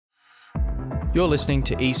You're listening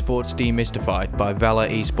to Esports Demystified by Valor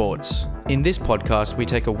Esports. In this podcast, we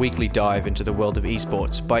take a weekly dive into the world of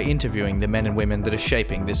esports by interviewing the men and women that are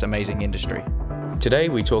shaping this amazing industry. Today,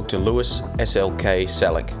 we talk to Lewis SLK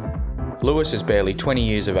Selleck. Lewis is barely 20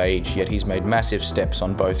 years of age, yet he's made massive steps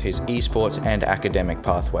on both his esports and academic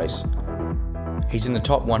pathways. He's in the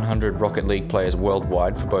top 100 Rocket League players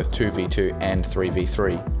worldwide for both 2v2 and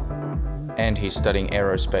 3v3. And he's studying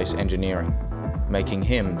aerospace engineering, making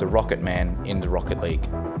him the Rocket Man in the Rocket League.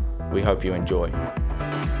 We hope you enjoy.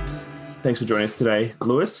 Thanks for joining us today,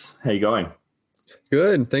 Lewis. How you going?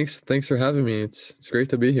 Good. Thanks for having me. It's great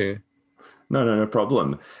to be here. No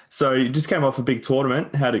problem. So you just came off a big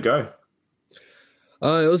tournament. How'd it go?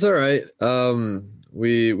 It was all right.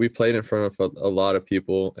 We played in front of a lot of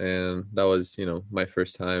people, and that was, my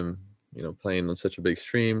first time, playing on such a big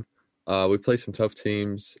stream. We played some tough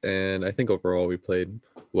teams, and I think overall we played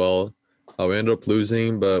well. We ended up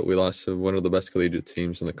losing, but we lost to one of the best collegiate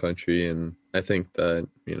teams in the country, and I think that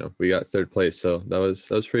we got third place, so that was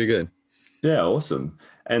pretty good. Yeah, awesome.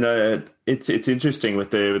 And it's interesting with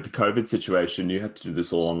the COVID situation. You had to do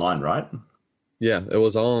this all online, right? Yeah, it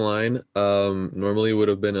was all online. Normally it would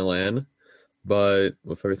have been a LAN, but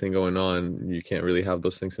with everything going on, you can't really have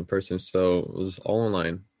those things in person, so it was all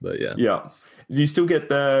online. But yeah. Do you still get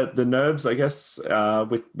the nerves, I guess,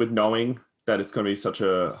 with knowing that it's going to be such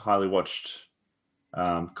a highly watched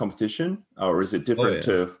competition, or is it different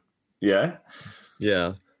to? Yeah.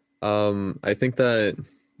 I think that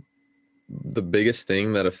the biggest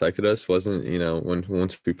thing that affected us wasn't,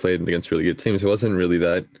 once we played against really good teams, it wasn't really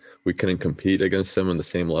that we couldn't compete against them on the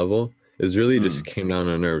same level. It was really just came down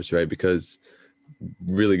to nerves, right? Because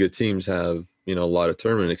really good teams have, a lot of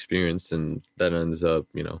tournament experience, and that ends up,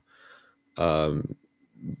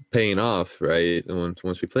 paying off, right? And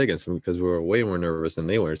once we play against them, because we were way more nervous than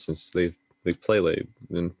they were, since they play like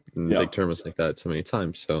in big tournaments like that so many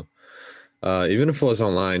times. So even if it was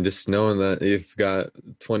online, just knowing that you've got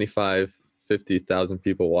 50,000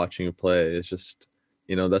 people watching you play, it's just,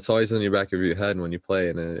 that's always in your back of your head when you play,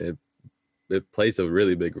 and it plays a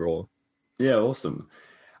really big role. Yeah, awesome.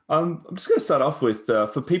 I'm just going to start off with,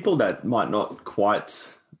 for people that might not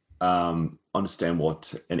quite understand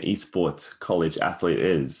what an esports college athlete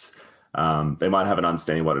is, they might have an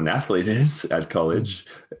understanding what an athlete is at college.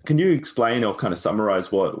 Can you explain or kind of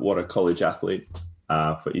summarize what a college athlete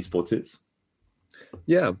for esports is?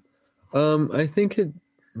 Yeah, I think it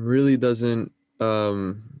really doesn't.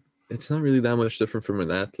 It's not really that much different from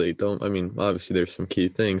an athlete. Obviously there's some key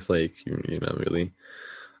things, like you're not really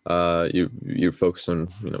you're focused on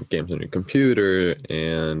games on your computer,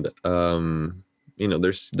 and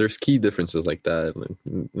there's key differences like that.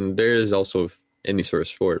 And there is also any sort of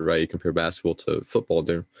sport, right? You compare basketball to football,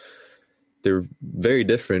 they're very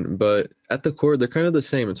different, but at the core they're kind of the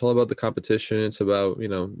same. It's all about the competition. It's about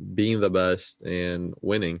being the best and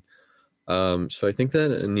winning. So I think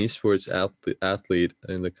that an esports athlete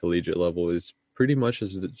in the collegiate level is pretty much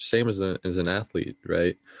as the same as an athlete,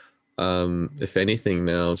 right? If anything,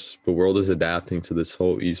 now the world is adapting to this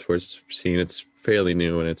whole esports scene. It's fairly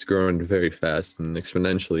new, and it's growing very fast and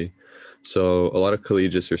exponentially. So a lot of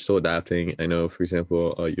collegiates are still adapting. I know, for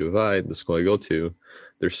example, U of I, the school I go to,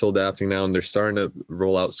 they're still adapting now, and they're starting to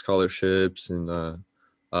roll out scholarships and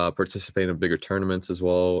participate in bigger tournaments as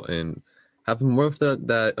well, and have more of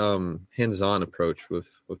that hands-on approach with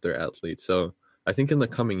their athletes. So I think in the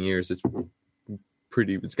coming years, it's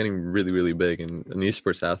getting really, really big, and an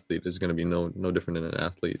esports athlete is going to be no different than an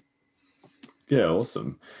athlete. Yeah,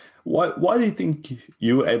 awesome. Why do you think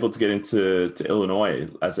you were able to get into Illinois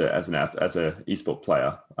as a esport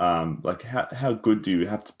player? How good do you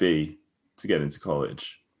have to be to get into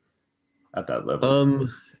college at that level?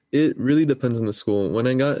 It really depends on the school. When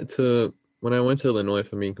I went to Illinois,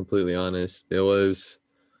 if I'm being completely honest, it was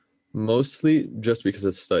mostly just because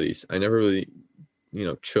of studies. I never really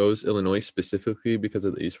chose Illinois specifically because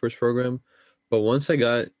of the esports program. But once I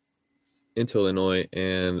got into Illinois,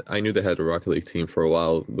 and I knew they had a Rocket League team for a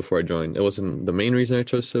while before I joined. It wasn't the main reason I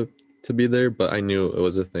chose to be there, but I knew it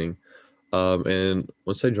was a thing. And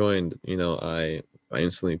once I joined, I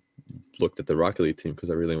instantly looked at the Rocket League team because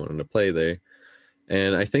I really wanted to play there.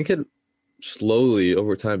 And I think it slowly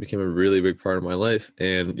over time became a really big part of my life.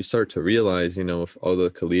 And you start to realize, with all the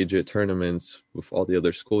collegiate tournaments, with all the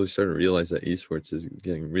other schools, you start to realize that esports is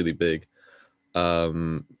getting really big.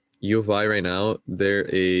 U of I right now, they're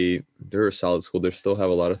a solid school. They still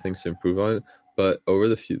have a lot of things to improve on, but over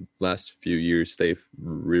the last few years, they've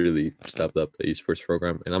really stepped up the esports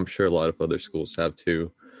program, and I'm sure a lot of other schools have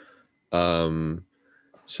too.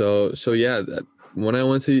 So yeah, when I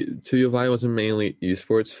went to U of I, it wasn't mainly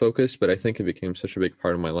esports focused, but I think it became such a big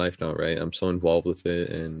part of my life now, right? I'm so involved with it,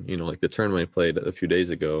 and like the tournament I played a few days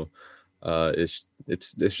ago, it's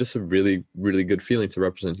just a really really good feeling to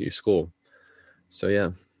represent your school. So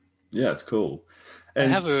yeah. Yeah, it's cool. I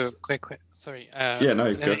And have a quick sorry. yeah,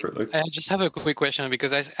 no, go for it, Luke. I just have a quick question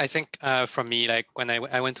because I think for me, like when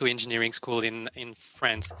I went to engineering school in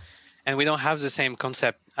France, and we don't have the same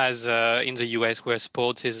concept as in the US, where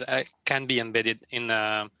sports is can be embedded in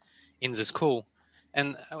the school.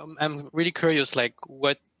 And I'm really curious, like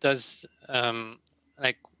what does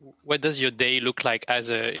your day look like as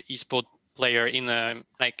a esport player in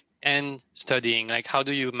and studying? Like how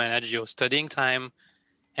do you manage your studying time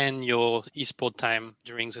and your esport time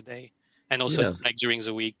during the day, and also like during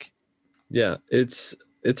the week? Yeah, it's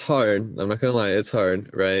hard. I'm not gonna lie, it's hard,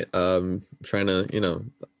 right? Trying to,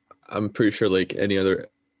 I'm pretty sure like any other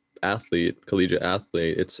collegiate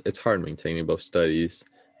athlete, it's hard maintaining both studies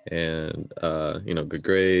and good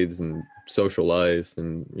grades and social life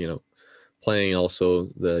and playing also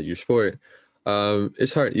your sport.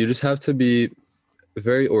 It's hard. You just have to be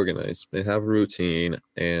very organized and have a routine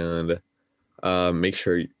and make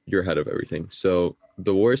sure you're ahead of everything. So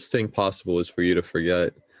the worst thing possible is for you to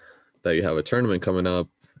forget that you have a tournament coming up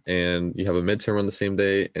and you have a midterm on the same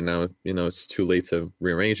day, and now it's too late to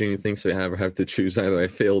rearrange anything, so you have to choose either I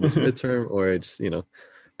fail this midterm or I just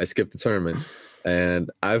I skip the tournament. And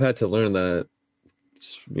I've had to learn that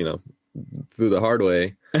through the hard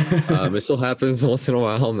way. It still happens once in a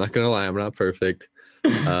while. I'm not gonna lie, I'm not perfect,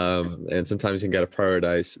 and sometimes you gotta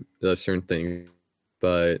prioritize certain things,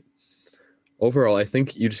 but overall, I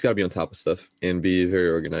think you just got to be on top of stuff and be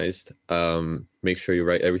very organized. Make sure you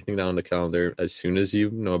write everything down on the calendar as soon as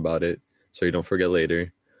you know about it, so you don't forget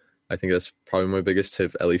later. I think that's probably my biggest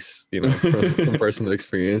tip, at least from personal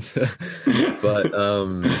experience. But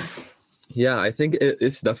yeah, I think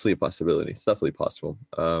it's definitely a possibility. It's definitely possible.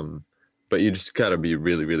 But you just got to be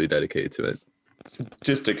really, really dedicated to it. So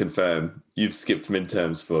just to confirm, you've skipped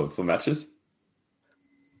midterms for matches?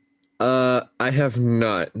 I have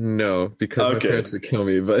not, no, because my parents would kill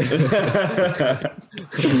me, but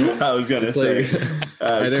I was gonna say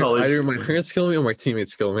either my parents kill me or my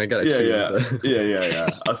teammates kill me. I gotta choose. Yeah.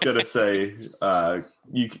 I was gonna say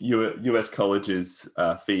US colleges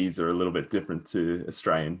fees are a little bit different to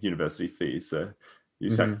Australian university fees, so you're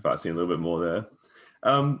sacrificing a little bit more there.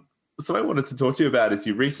 So I wanted to talk to you about is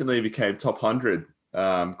you recently became top 100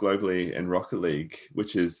 globally in Rocket League,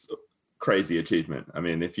 which is crazy achievement. I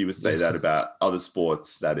mean, if you would say that about other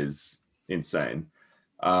sports, that is insane.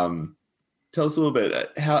 Tell us a little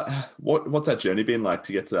bit what's that journey been like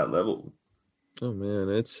to get to that level? Oh man,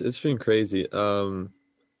 it's been crazy. I've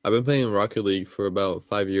been playing Rocket League for about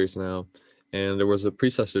 5 years now, and there was a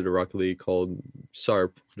predecessor to Rocket League called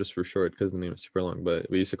SARP, just for short, because the name is super long, but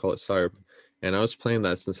we used to call it SARP. And I was playing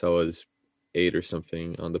that since I was 8 or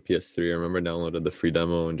something on the PS3. I remember I downloaded the free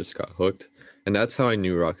demo and just got hooked. And that's how I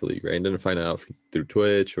knew Rocket League, right? I didn't find it out through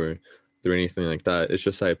Twitch or through anything like that. It's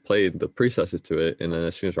just I played the predecessors to it, and then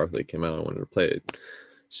as soon as Rocket League came out, I wanted to play it.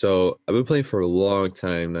 So I've been playing for a long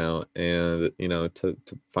time now, and to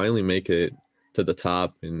finally make it to the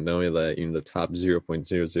top and knowing that the top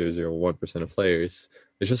 0.0001% of players,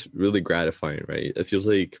 it's just really gratifying, right? It feels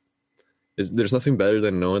like there's nothing better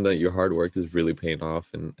than knowing that your hard work is really paying off,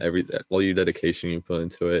 and all your dedication you put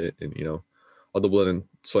into it, and all the blood and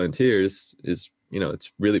sweat and tears is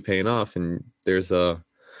it's really paying off, and there's a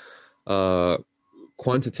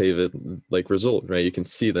quantitative like result, right? You can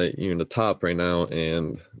see that you're in the top right now,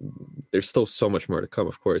 and there's still so much more to come.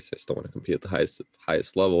 Of course, I still want to compete at the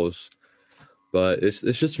highest levels, but it's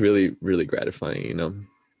just really, really gratifying,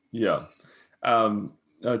 Yeah.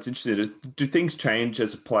 It's interesting. Do things change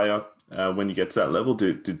as a player when you get to that level?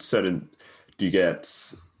 Do you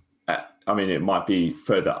get? I mean, it might be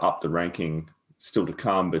further up the ranking still to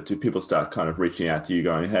come, but do people start kind of reaching out to you,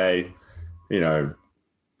 going, "Hey,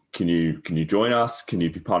 can you join us? Can you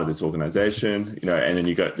be part of this organization?" And then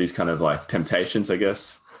you got these kind of like temptations, I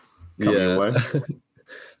guess, coming your way.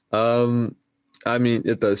 I mean,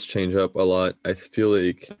 it does change up a lot. I feel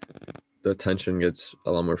like the attention gets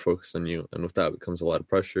a lot more focused on you, and with that becomes a lot of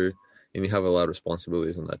pressure, and you have a lot of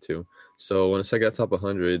responsibilities on that too. So when I got top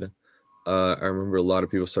 100, I remember a lot of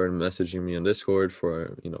people started messaging me on Discord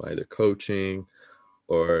for either coaching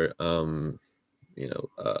or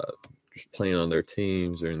just playing on their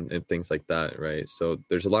teams and things like that, right? So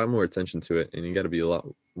there's a lot more attention to it, and you got to be a lot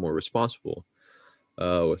more responsible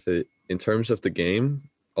with it. In terms of the game,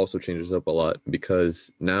 also changes up a lot,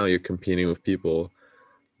 because now you're competing with people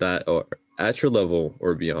that are at your level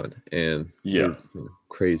or beyond, and you're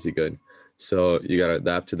crazy good. So you got to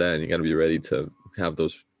adapt to that, and you got to be ready to have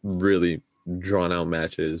those really drawn out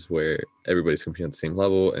matches where everybody's competing at the same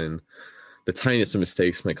level, and the tiniest of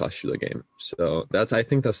mistakes might cost you the game. So I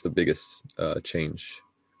think that's the biggest change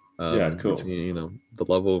Cool. between the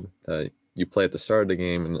level that you play at the start of the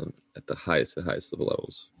game and then at the highest level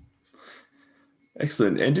levels.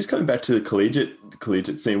 Excellent. And just coming back to the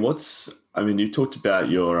collegiate scene, you talked about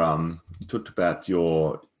your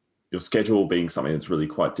schedule being something that's really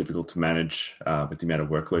quite difficult to manage with the amount of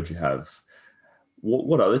workload you have.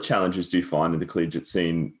 What other challenges do you find in the collegiate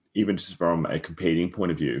scene, even just from a competing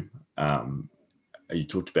point of view? You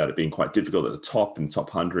talked about it being quite difficult at the top and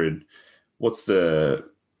top 100. What's the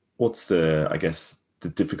I guess the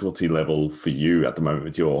difficulty level for you at the moment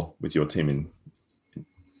with your team in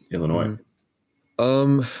Illinois?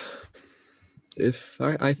 I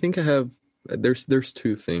think I have, there's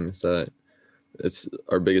two things that it's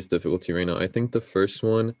our biggest difficulty right now. I think the first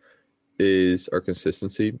one is our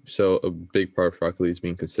consistency. So a big part of Rocket League is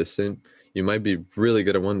being consistent. You might be really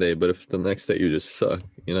good at one day, but if the next day you just suck,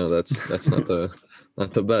 that's not the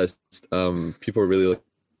best. People are really looking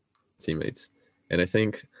at teammates, and I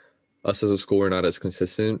think us as a school are not as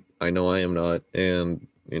consistent. I know I am not, and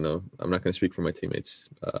I'm not going to speak for my teammates,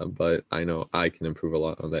 but I know I can improve a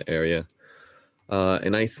lot on that area.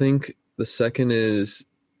 And I think the second is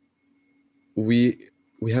we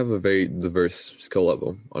have a very diverse skill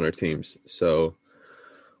level on our teams. So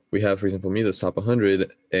we have, for example, me, the top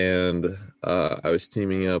 100, and I was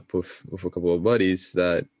teaming up with a couple of buddies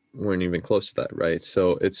that weren't even close to that, right?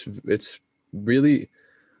 So it's really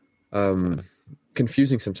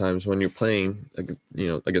confusing sometimes when you're playing,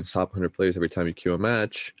 against top 100 players every time you queue a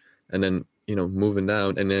match, and then moving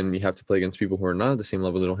down, and then you have to play against people who are not at the same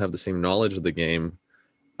level, they don't have the same knowledge of the game,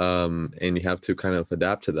 and you have to kind of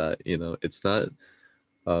adapt to that. It's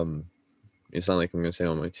not like I'm gonna say,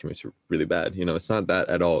 oh, my teammates are really bad. It's not that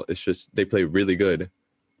at all. It's just they play really good,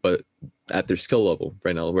 but at their skill level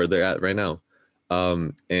right now, where they're at right now.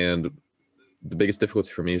 And the biggest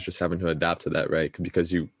difficulty for me is just having to adapt to that, right?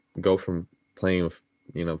 Because you go from playing with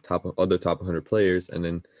top 100 players, and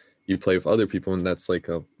then you play with other people, and that's like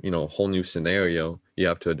a whole new scenario you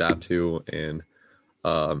have to adapt to, and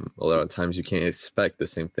a lot of times you can't expect the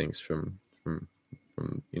same things from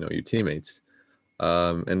your teammates,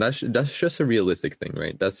 and that's just a realistic thing,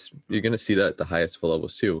 right? You're gonna see that at the highest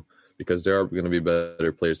levels too, because there are going to be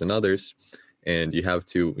better players than others, and you have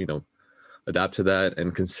to adapt to that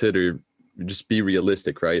and just be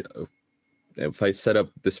realistic, right? If I set up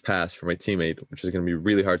this pass for my teammate, which is going to be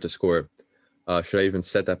really hard to score, should I even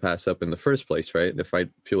set that pass up in the first place, right? If I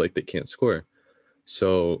feel like they can't score.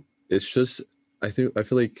 So it's just, I feel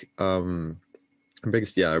like our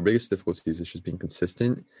biggest difficulties is just being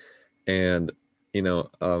consistent and,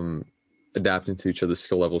 adapting to each other's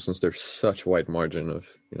skill levels, since there's such a wide margin of,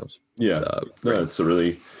 it's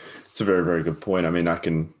a very, very good point. I mean, I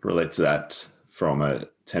can relate to that from a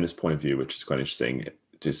tennis point of view, which is quite interesting,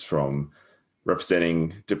 just from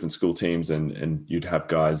representing different school teams, and you'd have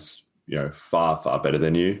guys, far, far better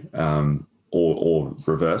than you, or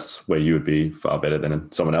reverse, where you would be far better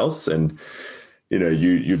than someone else. And,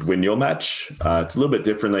 you'd win your match. It's a little bit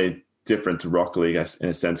different to Rocket League in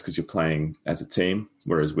a sense, because you're playing as a team,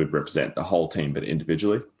 whereas we'd represent the whole team, but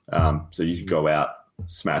individually. So you could go out,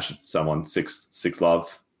 smash someone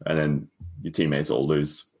 6-love, and then your teammates all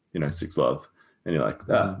lose, 6-love. And you're like,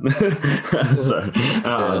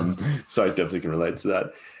 so I definitely can relate to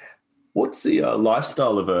that. What's the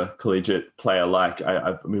lifestyle of a collegiate player like?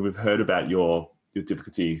 I mean, we've heard about your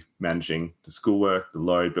difficulty managing the schoolwork, the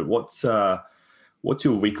load, but what's your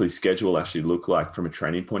weekly schedule actually look like from a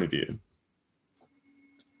training point of view?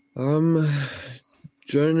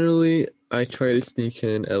 Generally, I try to sneak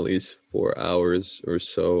in at least 4 hours or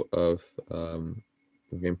so of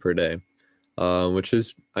game per day. Which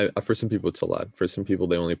is, for some people, it's a lot. For some people,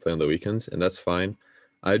 they only play on the weekends, and that's fine.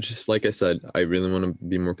 I just, like I said, I really want to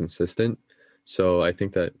be more consistent. So I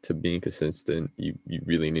think that to being consistent, you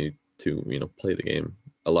really need to, play the game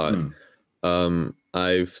a lot.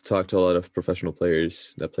 I've talked to a lot of professional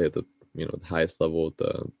players that play at the, the highest level,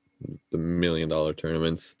 the $1 million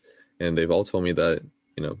tournaments, and they've all told me that,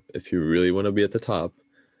 if you really want to be at the top,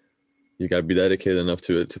 you got to be dedicated enough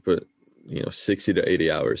to it to put 60 to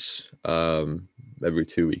 80 hours every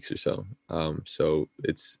 2 weeks or so. So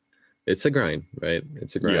it's a grind, right?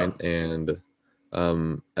 It's a grind. Yeah. And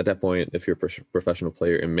at that point, if you're a professional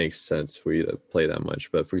player, it makes sense for you to play that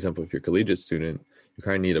much. But for example, if you're a collegiate student, you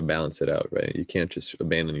kind of need to balance it out, right? You can't just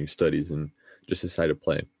abandon your studies and just decide to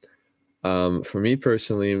play. For me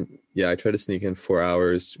personally, I try to sneak in 4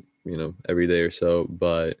 hours, every day or so,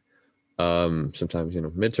 but Sometimes,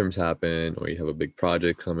 midterms happen, or you have a big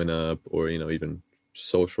project coming up, or, even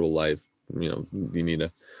social life, you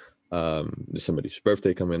need somebody's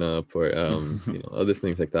birthday coming up, or, other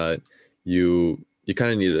things like that. You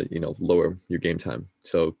kind of need to, lower your game time.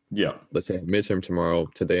 So Yeah. let's say midterm tomorrow,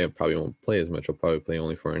 today I probably won't play as much. I'll probably play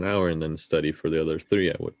only for an hour and then study for the other 3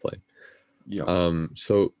 I would play. Yeah.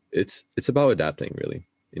 So it's about adapting, really.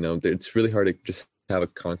 It's really hard to just have a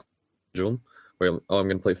constant schedule where, I'm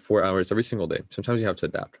going to play 4 hours every single day. Sometimes you have to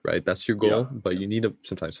adapt, right? That's your goal, Yeah. but you need to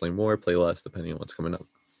sometimes play more, play less, depending on what's coming up.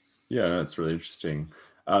 Yeah, that's really interesting.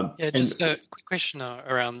 Just a quick question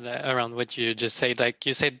around what you just said. Like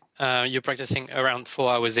you said, you're practicing around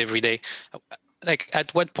 4 hours every day. Like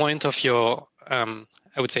at what point of your, I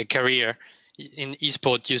would say, career in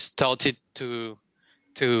esport you started to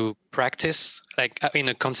practice like in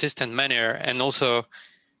a consistent manner, and also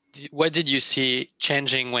what did you see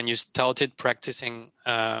changing when you started practicing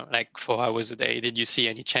like 4 hours a day? Did you see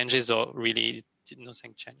any changes, or really did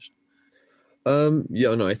nothing change?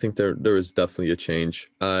 Yeah, no, I think there was definitely a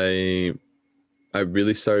change. I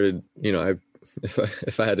really started,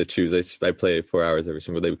 if I had to choose, I play 4 hours every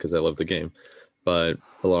single day because I love the game. But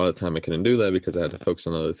a lot of the time I couldn't do that because I had to focus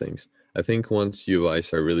on other things. I think once U of I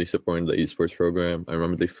started really supporting the esports program, I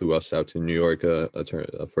remember they flew us out to New York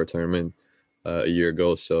for a tournament a year ago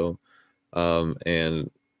or so.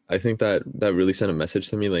 And I think that really sent a message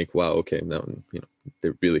to me, like, wow, okay, now, they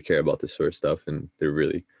really care about this sort of stuff, and they're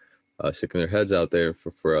really sticking their heads out there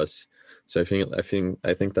for us. So I think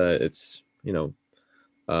that it's,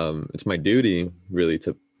 it's my duty really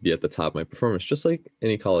to be at the top of my performance, just like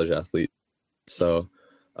any college athlete. So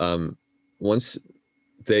once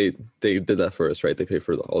they did that for us, right? They paid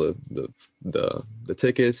for all the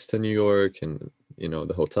tickets to New York and,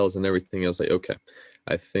 the hotels and everything. I was like, okay,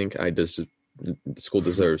 I think the school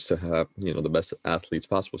deserves to have, the best athletes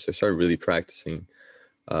possible. So I started really practicing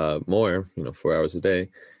more, 4 hours a day.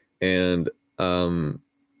 And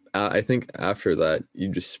I think after that, you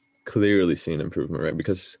just clearly see an improvement, right?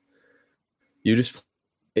 Because you just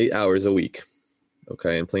 8 hours a week,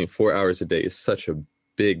 okay, and playing 4 hours a day is such a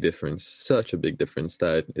big difference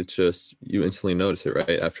that it's just, you instantly notice it,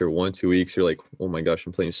 right? After 1-2 weeks, you're like, oh my gosh,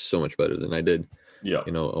 I'm playing so much better than I did,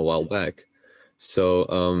 a while back. So,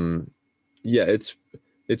 yeah,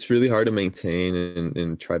 it's really hard to maintain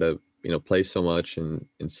and try to, play so much and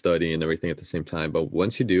study and everything at the same time. But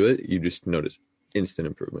once you do it, you just notice instant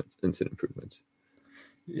improvements.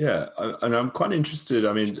 Yeah, and I'm quite interested.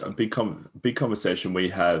 I mean, a big conversation we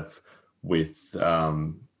have with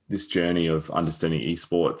this journey of understanding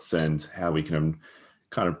esports and how we can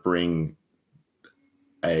kind of bring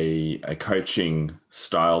a coaching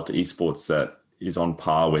style to esports that is on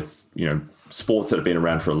par with, sports that have been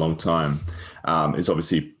around for a long time, is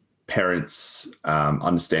obviously parents'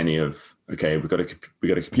 understanding of, okay, we got a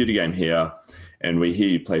computer game here, and we hear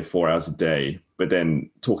you play 4 hours a day. But then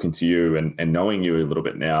talking to you and knowing you a little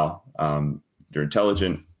bit now, you're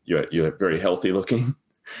intelligent, you're very healthy looking.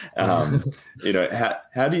 How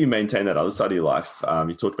do you maintain that other side of your life?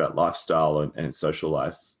 You talked about lifestyle and social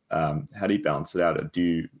life. How do you balance it out?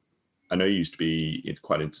 I know you used to be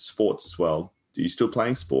quite into sports as well. Do you still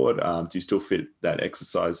playing sport? Do you still fit that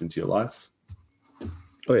exercise into your life?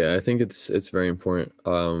 Oh yeah, I think it's very important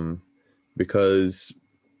because,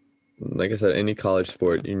 like I said, any college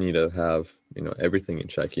sport, you need to have, everything in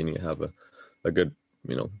check. You need to have a good,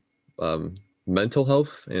 mental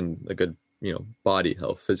health and a good, body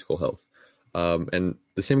health, physical health. And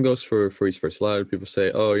the same goes for esports. A lot of people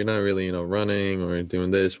say, oh, you're not really, running or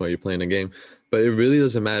doing this while you're playing a game. But it really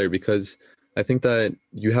doesn't matter, because I think that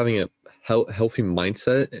you having a healthy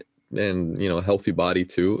mindset and, a healthy body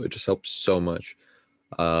too, it just helps so much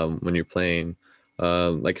when you're playing.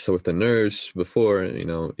 Like I said, with the nerves before,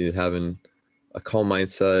 you're having a calm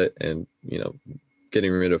mindset and,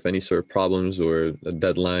 getting rid of any sort of problems or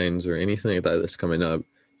deadlines or anything like that that's coming up.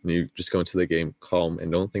 And you just go into the game calm and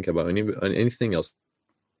don't think about anything else,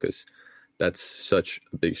 because that's such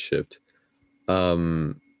a big shift.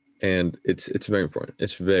 And it's very important.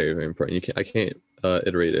 It's very, very important. I can't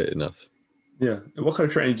iterate it enough. Yeah. And what kind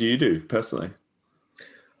of training do you do personally?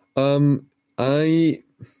 I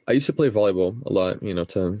used to play volleyball a lot,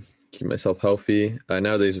 to keep myself healthy.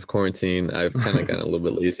 Nowadays with quarantine, I've kind of gotten a little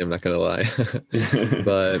bit lazy, I'm not gonna lie.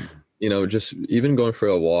 But just even going for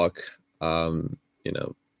a walk,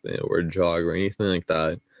 or a jog or anything like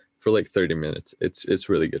that for like 30 minutes, it's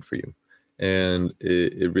really good for you, and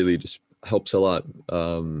it really just helps a lot,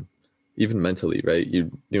 even mentally, right?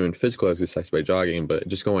 You're doing physical exercise by jogging, but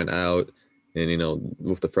just going out and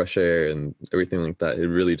with the fresh air and everything like that, it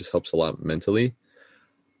really just helps a lot mentally.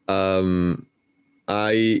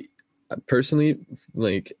 Personally,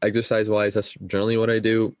 like exercise wise, that's generally what I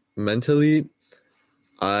do. Mentally,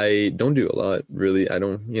 I don't do a lot really. I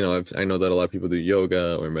don't, I know that a lot of people do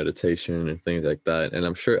yoga or meditation and things like that, and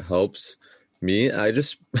I'm sure it helps me. I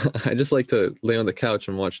just I just like to lay on the couch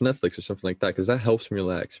and watch Netflix or something like that because that helps me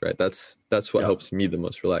relax, right? That's what helps me the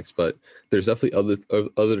most relax. But there's definitely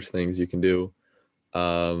other things you can do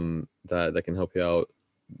that can help you out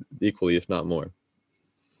equally, if not more.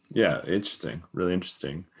 Yeah, interesting. Really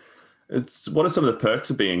interesting. What are some of the perks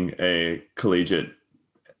of being a collegiate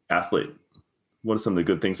athlete? What are some of the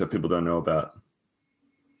good things that people don't know about?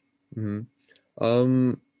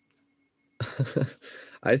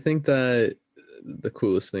 I think that the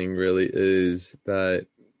coolest thing really is that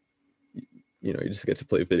you just get to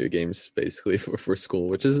play video games basically for school,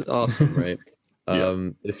 which is awesome, right?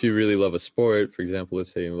 If you really love a sport, for example,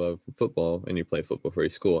 let's say you love football and you play football for your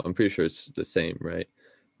school, I'm pretty sure it's the same, right?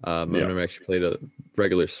 I've never actually played a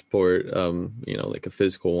regular sport, like a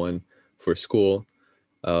physical one for school.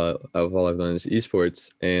 All I've done is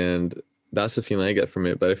esports, and that's the feeling I get from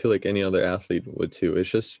it. But I feel like any other athlete would too. It's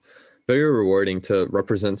just very rewarding to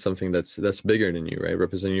represent something that's bigger than you, right?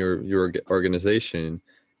 Represent your organization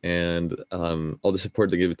and all the support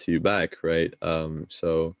they give it to you back, right?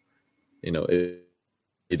 So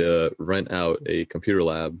to rent out a computer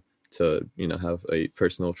lab to have a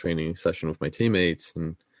personal training session with my teammates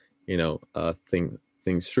and think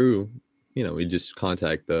things through. We just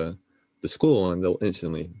contact the school and they'll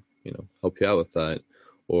instantly help you out with that.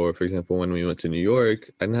 Or for example, when we went to New York,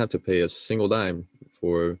 I didn't have to pay a single dime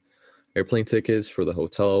for airplane tickets, for the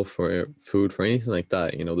hotel, for food, for anything like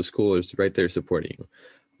that. The school is right there supporting you.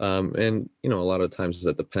 And a lot of times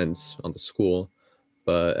that depends on the school,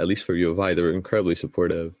 but at least for U of I, they're incredibly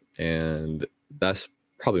supportive, and that's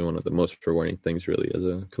probably one of the most rewarding things really as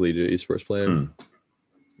a collegiate esports player.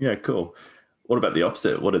 Yeah, cool. What about the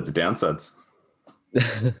opposite? What are the downsides?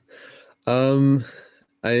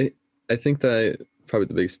 I think that probably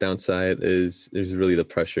the biggest downside is really the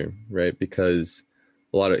pressure, right? Because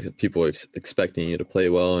a lot of people are expecting you to play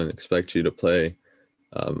well and expect you to play,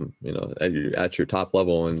 at your top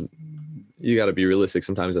level, and you got to be realistic.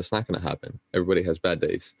 Sometimes that's not going to happen. Everybody has bad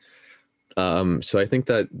days. So I think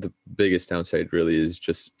that the biggest downside really is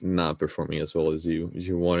just not performing as well as you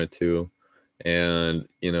wanted to, and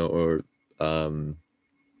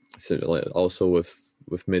so also with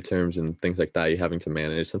midterms and things like that, you're having to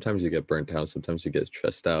manage. Sometimes you get burnt out. Sometimes you get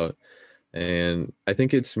stressed out. And I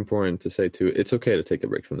think it's important to say too, it's okay to take a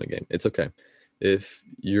break from the game. It's okay. If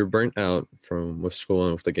you're burnt out with school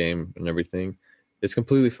and with the game and everything, it's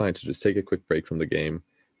completely fine to just take a quick break from the game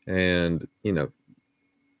and,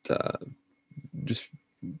 just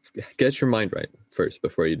get your mind right first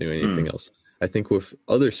before you do anything else. I think with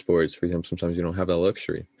other sports, for example, sometimes you don't have that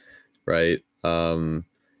luxury, right?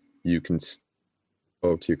 You can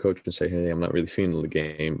go to your coach and say, hey, I'm not really feeling the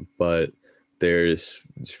game, but it's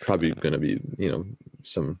probably going to be,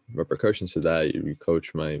 some repercussions to that. Your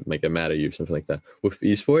coach might get mad at you or something like that. With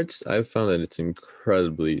esports, I've found that it's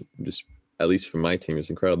incredibly, just at least for my team, it's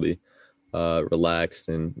incredibly relaxed,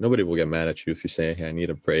 and nobody will get mad at you if you say, hey, I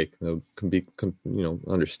need a break. They'll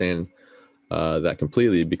understand that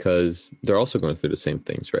completely because they're also going through the same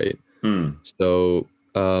things, right? So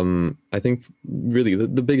I think really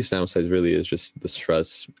the biggest downside really is just the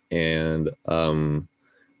stress and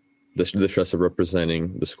the stress of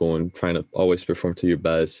representing the school and trying to always perform to your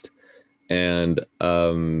best, and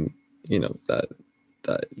that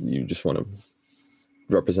you just want to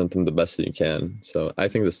represent them the best that you can. So I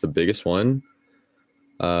think that's the biggest one.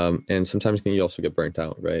 And sometimes you also get burnt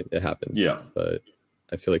out, right? It happens. Yeah. But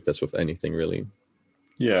I feel like that's with anything really.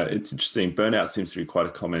 Yeah, it's interesting. Burnout seems to be quite a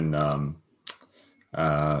common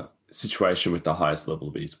situation with the highest level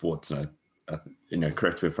of esports. And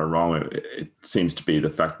correct me if I'm wrong, it seems to be the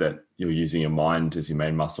fact that you're using your mind as your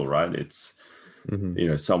main muscle, right? It's,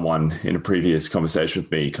 someone in a previous conversation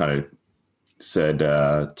with me kind of said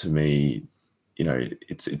to me,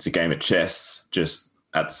 it's a game of chess, just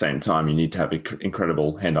at the same time, you need to have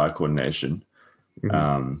incredible hand-eye coordination.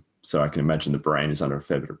 So I can imagine the brain is under a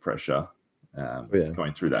fair bit of pressure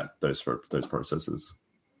going through those processes.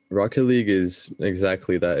 Rocket League is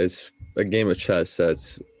exactly that. It's a game of chess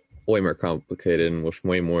that's way more complicated and with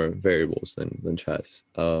way more variables than chess.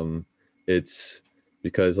 It's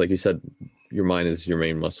because, like you said, your mind is your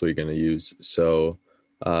main muscle you're going to use. So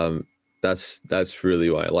that's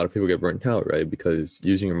really why a lot of people get burnt out, right? Because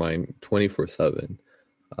using your mind 24/7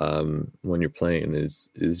 when you're playing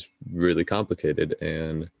is really complicated,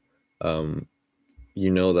 and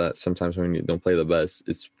that sometimes when you don't play the best,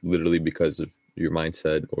 it's literally because of your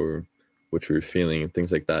mindset or what you're feeling and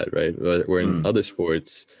things like that, right? Where in other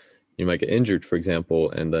sports, you might get injured, for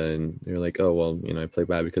example, and then you're like, oh, well, I play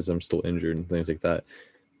bad because I'm still injured and things like that.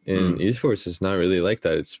 In esports, it's not really like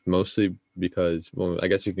that. It's mostly because, well, I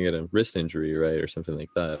guess you can get a wrist injury, right, or something like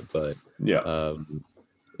that. But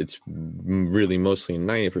it's really mostly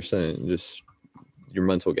 90% just your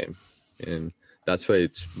mental game. And that's why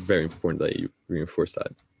it's very important that you reinforce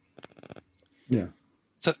that. Yeah.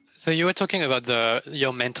 So you were talking about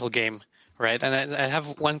your mental game, right? And I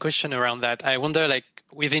have one question around that. I wonder, like,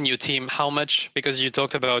 within your team, how much, because you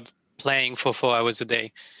talked about playing for 4 hours a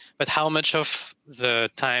day, but how much of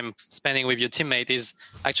the time spending with your teammate is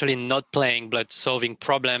actually not playing, but solving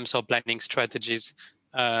problems or planning strategies,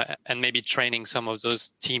 and maybe training some of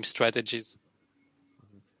those team strategies?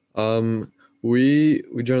 We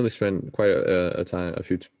generally spend quite a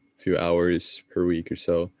few hours per week or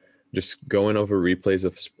so, just going over replays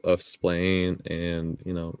of playing and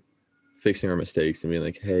fixing our mistakes and being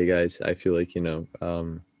like, hey guys, I feel like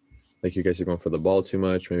like you guys are going for the ball too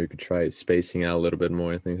much. Maybe we could try spacing out a little bit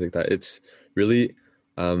more and things like that. It's really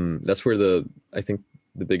that's where I think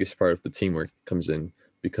the biggest part of the teamwork comes in,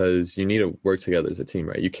 because you need to work together as a team,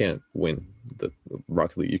 right? You can't win the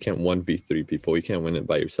Rocket League. You can't 1v3 people. You can't win it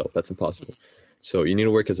by yourself. That's impossible. So you need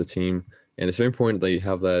to work as a team. And it's very important that you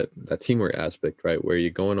have that teamwork aspect, right? Where you're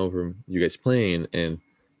going over you guys playing, and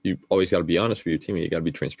you always got to be honest with your teammate. You got to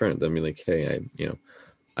be transparent. Then be like, hey,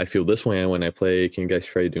 I feel this way when I play. Can you guys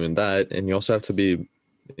try doing that? And you also have to be,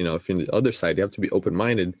 if you're on the other side, you have to be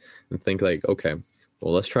open-minded and think like, okay,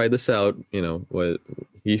 well, let's try this out. What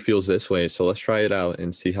he feels this way, so let's try it out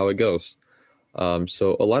and see how it goes.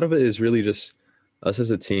 So a lot of it is really just us as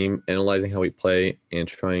a team analyzing how we play and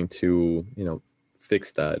trying to,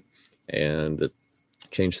 fix that and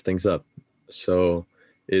change things up. So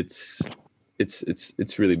it's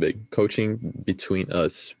really big. Coaching between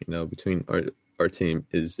us, between our team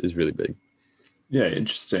is really big. Yeah,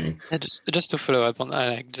 interesting. Just to follow up on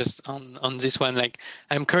like just on this one, like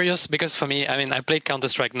I'm curious because for me, I mean, I played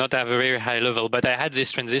Counter-Strike not at a very high level, but I had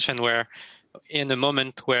this transition where in a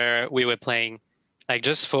moment where we were playing like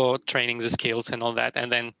just for training the skills and all that, and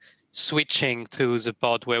then switching to the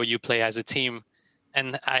part where you play as a team.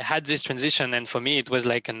 And I had this transition, and for me, it was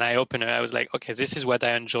like an eye-opener. I was like, okay, this is what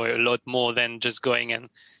I enjoy a lot more than just going and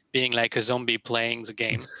being like a zombie playing the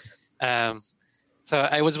game. So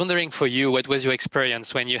I was wondering for you, what was your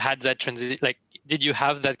experience when you had that transition? Like, did you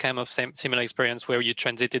have that kind of similar experience where you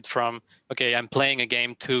transited from, okay, I'm playing a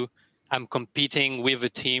game to I'm competing with a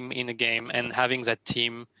team in a game and having that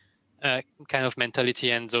team kind of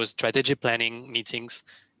mentality and those strategy planning meetings?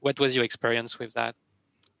 What was your experience with that?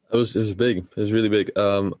 It was big. It was really big.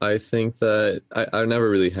 I think that I never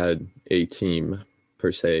really had a team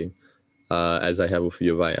per se, as I have with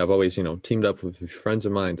U of I. I've always, teamed up with friends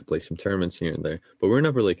of mine to play some tournaments here and there, but we're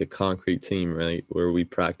never like a concrete team, right? Where we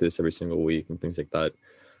practice every single week and things like that.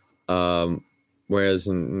 Whereas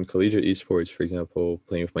in collegiate esports, for example,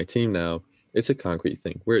 playing with my team now, it's a concrete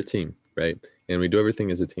thing. We're a team, right? And we do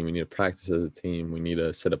everything as a team. We need to practice as a team. We need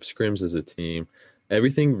to set up scrims as a team.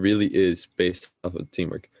 Everything really is based off of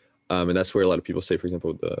teamwork. And that's where a lot of people say, for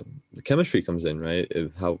example, the chemistry comes in, right?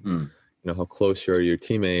 How how close you are to your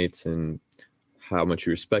teammates and how much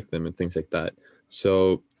you respect them and things like that.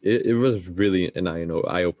 So it was really an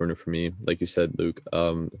eye opener for me, like you said, Luke.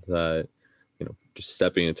 That just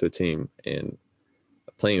stepping into a team and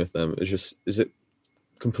playing with them is a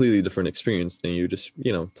completely different experience than you just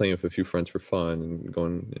playing with a few friends for fun and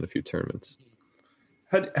going in a few tournaments.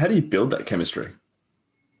 How do you build that chemistry?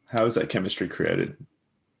 How is that chemistry created?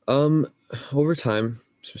 Over time,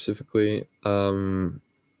 specifically,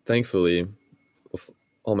 thankfully, with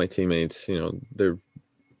all my teammates, they're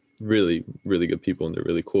really, really good people, and they're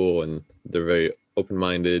really cool, and they're very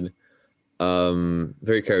open-minded,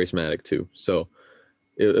 very charismatic too. So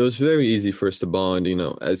it was very easy for us to bond.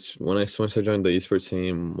 As once I joined the esports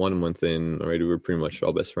team, 1 month in already, we were pretty much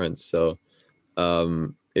all best friends. So,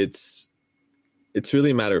 it's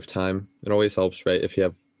really a matter of time. It always helps, right? If you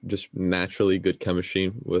have just naturally good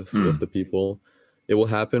chemistry with the people, it will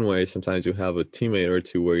happen where sometimes you have a teammate or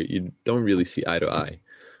two where you don't really see eye to eye.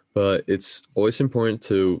 But it's always important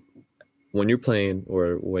to, when you're playing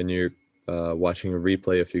or when you're watching a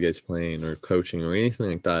replay of you guys playing or coaching or anything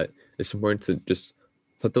like that, it's important to just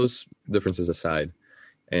put those differences aside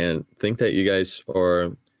and think that you guys are,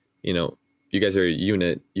 you guys are a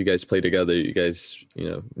unit. You guys play together. You guys,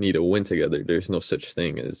 need to win together. There's no such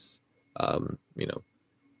thing as,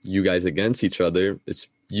 you guys against each other. It's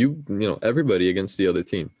everybody against the other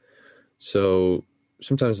team. So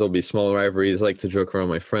sometimes there'll be small rivalries. I like to joke around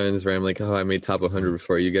with my friends where I'm like, oh, I made top 100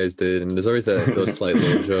 before you guys did. And there's always those slight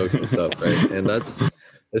little jokes and stuff, right? And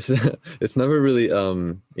it's it's never really a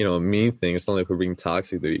mean thing. It's not like we're being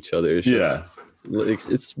toxic to each other. It's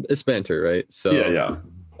just, it's banter, right? So yeah.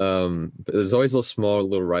 But there's always those small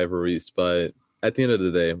little rivalries, but at the end of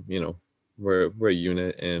the day, we're a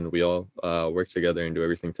unit, and we all work together and do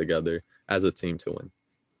everything together as a team to win.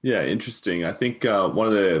 Yeah, interesting. I think one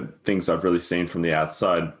of the things I've really seen from the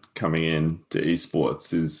outside coming in to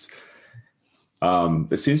esports is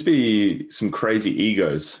there seems to be some crazy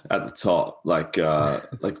egos at the top, like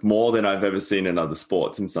more than I've ever seen in other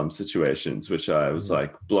sports in some situations, which I was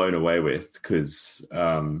like blown away with, because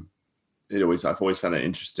I've always found that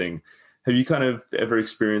interesting. Have you kind of ever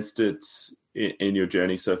experienced it in your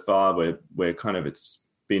journey so far, where kind of it's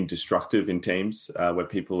been destructive in teams, where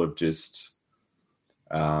people have just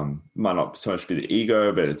might not so much be the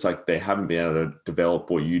ego, but it's like they haven't been able to develop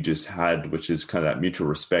what you just had, which is kind of that mutual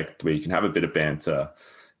respect where you can have a bit of banter,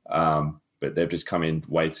 but they've just come in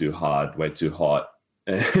way too hard, way too hot,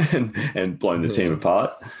 and blown the team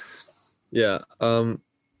apart? Yeah.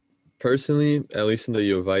 Personally, at least in the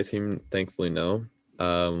U of I team, thankfully, no.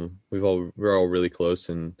 We're all really close,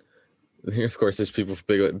 and of course, there's people with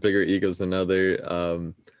bigger egos than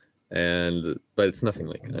other. But it's nothing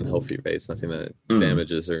like unhealthy, right? It's nothing that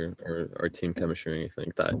damages our team chemistry or anything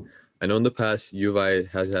like that. I know in the past, U of I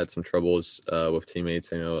has had some troubles with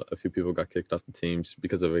teammates. I know a few people got kicked off the teams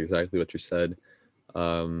because of exactly what you said.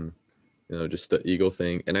 Just the ego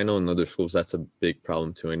thing. And I know in other schools, that's a big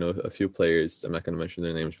problem too. I know a few players, I'm not going to mention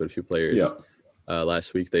their names, but a few players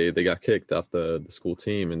last week, they got kicked off the school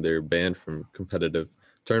team, and they're banned from competitive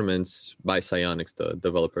tournaments by Psyonix, the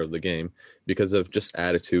developer of the game, because of just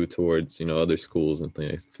attitude towards other schools and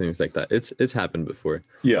things like that. It's happened before.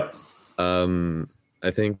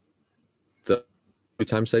 I think the few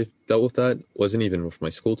times I've dealt with that wasn't even with my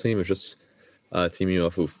school team. It was just teaming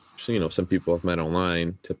up with some people I've met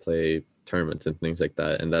online to play tournaments and things like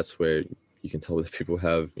that, and that's where you can tell that people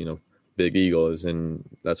have big egos, and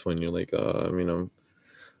that's when you're like,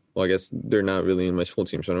 well, I guess they're not really in my school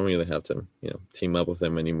team, so I don't really have to, team up with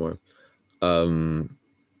them anymore. In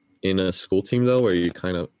a school team, though, where you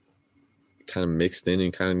kind of mixed in,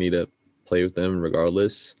 you kind of need to play with them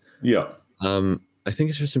regardless. I think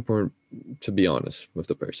it's just important to be honest with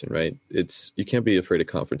the person, right? You can't be afraid of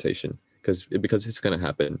confrontation because it's going to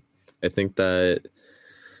happen. I think that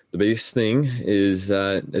the biggest thing is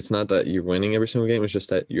that it's not that you're winning every single game; it's just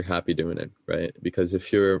that you're happy doing it, right? Because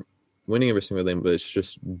if you're winning every single game, but it's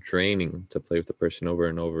just draining to play with the person over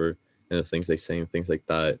and over, and the things they say and things like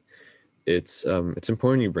that, it's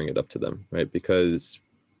important you bring it up to them, right? Because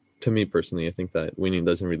to me personally, I think that winning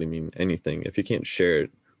doesn't really mean anything if you can't share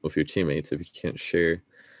it with your teammates, if you can't share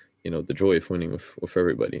the joy of winning with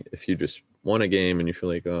everybody. If you just won a game and you feel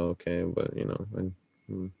like, oh, okay, but and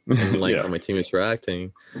like how my teammates were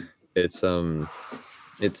acting, it's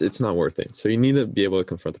not worth it. So you need to be able to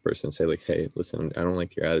confront the person and say like, hey, listen, I don't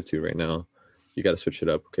like your attitude right now. You got to switch it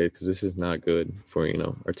up, okay? Because this is not good for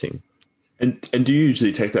our team. And do you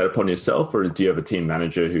usually take that upon yourself, or do you have a team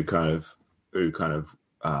manager who kind of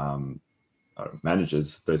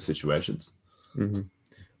manages those situations? Mm-hmm.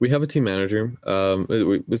 We have a team manager.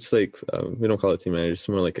 It's like we don't call it team manager. It's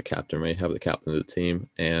more like a captain, right? You have the captain of the team,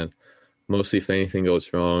 and mostly if anything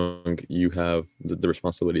goes wrong, you have the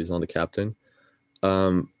responsibilities on the captain.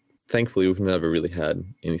 Thankfully, we've never really had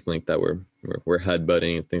anything like that where we're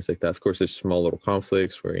headbutting and things like that. Of course, there's small little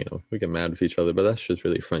conflicts where we get mad with each other, but that's just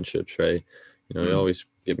really friendships, right? We always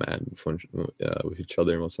get mad with each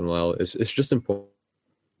other once in a while. It's just important.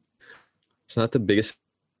 It's not the biggest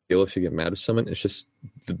deal if you get mad with someone. It's just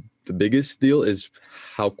the biggest deal is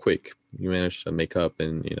how quick you manage to make up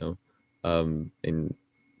and and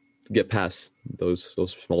get past those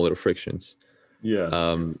small little frictions.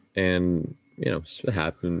 And it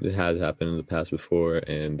happened. It has happened in the past before,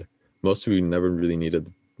 and most of we never really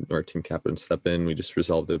needed our team captain to step in. We just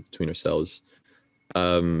resolved it between ourselves.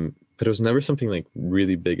 But it was never something like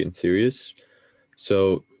really big and serious.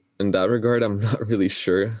 So in that regard, I'm not really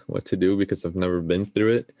sure what to do because I've never been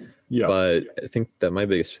through it. But I think that my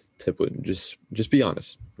biggest tip would just be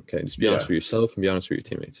honest. Okay, just be honest with yourself and be honest with your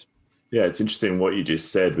teammates. Yeah, it's interesting. What you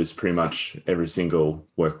just said was pretty much every single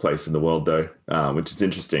workplace in the world, though, which is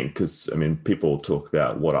interesting because, people talk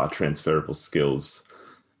about what are transferable skills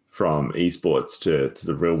from esports to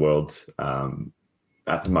the real world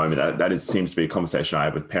at the moment. That seems to be a conversation I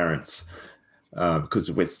have with parents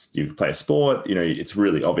because with you play a sport, it's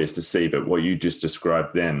really obvious to see, but what you just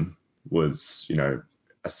described then was,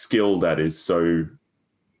 a skill that is so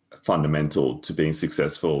fundamental to being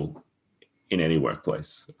successful in any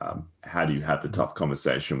workplace. How do you have the tough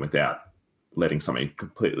conversation without letting something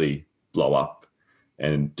completely blow up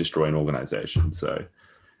and destroy an organization? So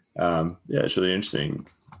It's really interesting.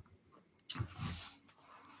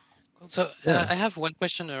 So I have one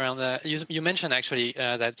question around that. You mentioned actually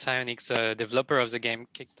that Psyonix, developer of the game,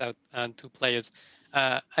 kicked out 2 players.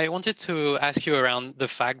 I wanted to ask you around the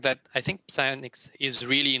fact that I think Psyonix is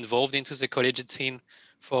really involved into the collegiate scene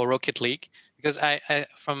for Rocket League, because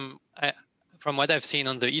from what I've seen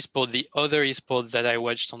on the the other esport that I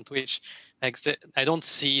watched on Twitch, I don't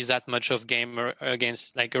see that much of game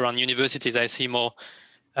against like around universities. I see more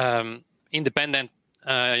independent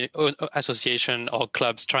association or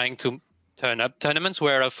clubs trying to turn up tournaments,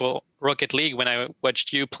 where for Rocket League, when I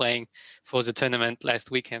watched you playing for the tournament last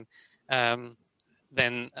weekend,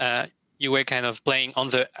 then you were kind of playing on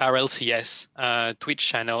the RLCS Twitch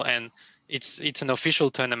channel, and it's an official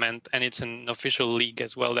tournament and it's an official league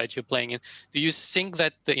as well that you're playing in. Do you think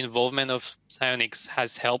that the involvement of Psyonix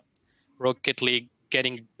has helped Rocket League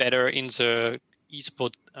getting better in the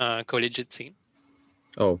esport collegiate scene?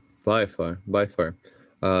 Oh, by far.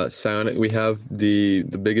 Psyonix, we have the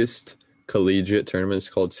biggest collegiate tournament. It's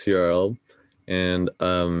called CRL, and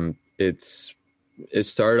it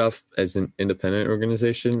started off as an independent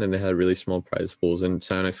organization, and they had really small prize pools, and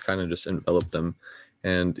Psyonix kind of just enveloped them,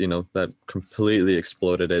 and that completely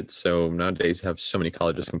exploded it. So nowadays you have so many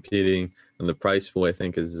colleges competing, and the prize pool I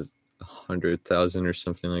think is 100,000 or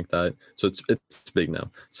something like that. So it's big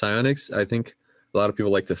now. Psyonix, I think a lot of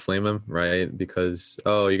people like to flame them, right? Because,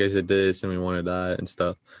 oh, you guys did this and we wanted that and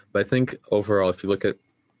stuff. But I think overall, if you look at,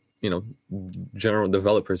 general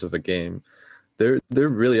developers of a game, they're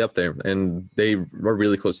really up there, and they are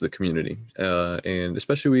really close to the community, and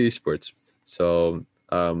especially with esports. So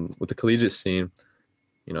with the collegiate scene,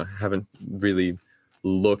 I haven't really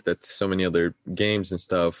looked at so many other games and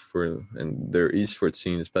stuff and their esports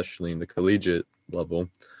scene, especially in the collegiate level.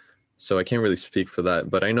 So I can't really speak for that,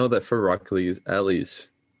 but I know that for Rocket League, at least,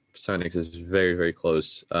 Psyonix is very, very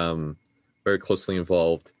close, very closely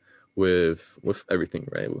involved with everything,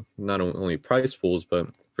 right? Not only prize pools, but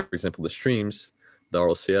for example, the streams, the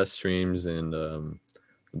RLCS streams, and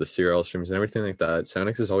the CRL streams, and everything like that.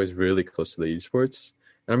 Psyonix is always really close to the esports.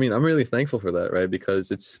 I mean, I'm really thankful for that, right? Because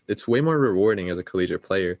it's way more rewarding as a collegiate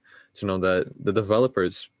player to know that the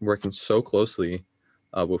developers working so closely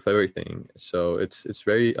with everything. So it's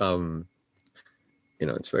very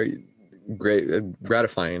it's very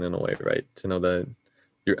gratifying in a way, right? To know that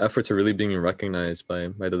your efforts are really being recognized by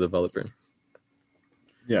the developer.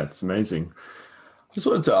 Yeah, it's amazing. Just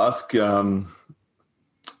wanted to ask,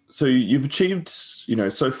 so you've achieved,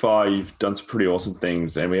 so far you've done some pretty awesome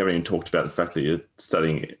things, and we haven't even talked about the fact that you're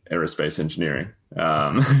studying aerospace engineering.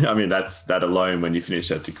 I mean, that alone, when you finish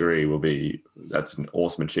that degree, that's an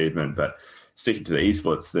awesome achievement. But sticking to the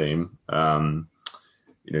esports theme,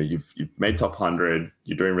 you've made top 100.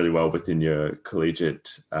 You're doing really well within your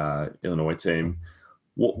collegiate Illinois team.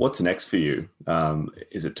 What's next for you?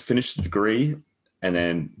 Is it to finish the degree and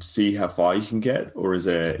then see how far you can get, or is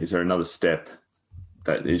there another step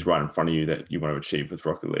that is right in front of you that you want to achieve with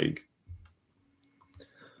Rocket League?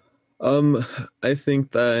 I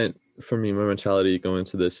think that for me, my mentality going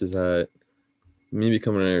into this is that me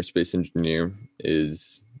becoming an aerospace engineer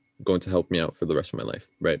is going to help me out for the rest of my life,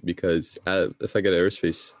 right? Because if I get an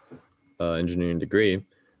aerospace engineering degree,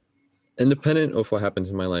 independent of what happens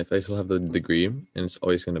in my life, I still have the degree, and it's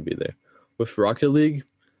always going to be there. With Rocket League,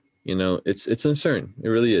 it's uncertain. It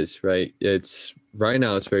really is, right? It's right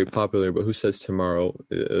now it's very popular, but who says tomorrow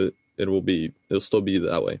it'll still be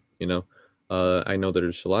that way? I know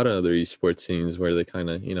there's a lot of other esports scenes where they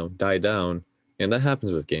kind of die down, and that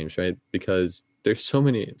happens with games, right? Because there's so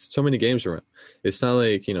many games around. It's not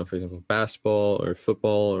like for example, basketball or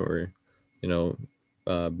football or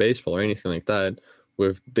baseball or anything like that.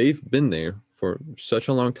 They've been there for such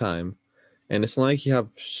a long time, and it's not like you have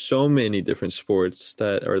so many different sports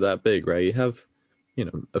that are that big, right? You have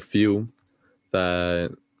a few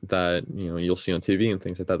that you'll see on TV and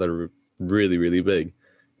things like that are really, really big,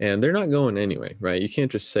 and they're not going anyway, right? You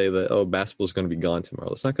can't just say that basketball is going to be gone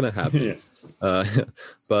tomorrow. It's not going to happen. Yeah.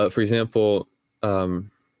 But for example,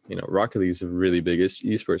 Rocket League is the really biggest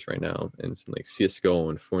esports right now, and like CS:GO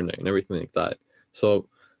and Fortnite and everything like that. So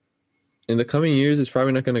in the coming years, it's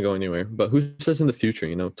probably not going to go anywhere. But who says in the future?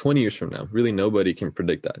 20 years from now, really nobody can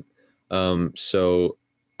predict that. So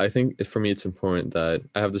I think for me, it's important that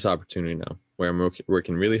I have this opportunity now where I'm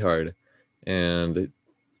working really hard, and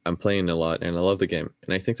I'm playing a lot, and I love the game.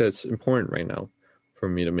 And I think that's important right now for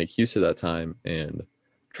me to make use of that time and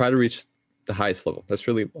try to reach the highest level. That's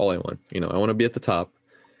really all I want. I want to be at the top,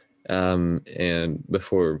 and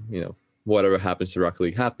before whatever happens to Rocket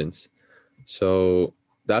League happens. So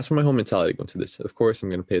that's my whole mentality going to this. Of course, I'm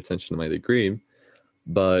going to pay attention to my degree,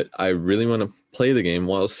 but I really want to play the game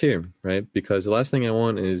while it's here, right? Because the last thing I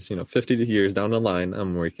want is, 50 years down the line,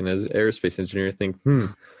 I'm working as an aerospace engineer, think,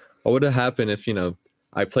 what would have happened if,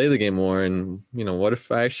 I play the game more, and, what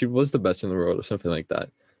if I actually was the best in the world or something like that?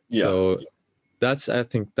 Yeah. So I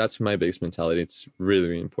think that's my biggest mentality. It's really,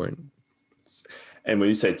 really important. And when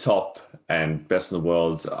you say top and best in the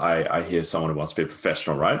world, I hear someone who wants to be a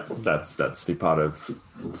professional, right? That's to be part of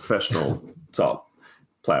professional top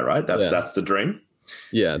player, right? That's the dream.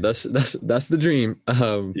 Yeah, that's the dream.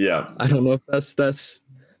 Yeah. I don't know if that's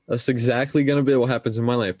exactly gonna be what happens in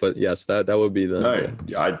my life, but yes, that would be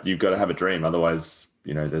you've got to have a dream. Otherwise,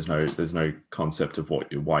 there's no concept of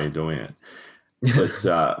why you're doing it.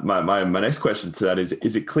 But my next question to that is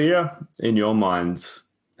it clear in your minds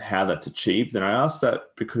how that's achieved? And I ask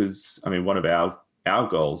that because one of our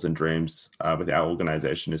goals and dreams with our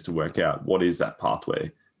organization is to work out what is that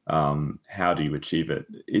pathway. How do you achieve it?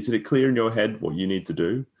 Is it clear in your head what you need to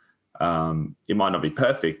do? It might not be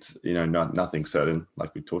perfect, nothing certain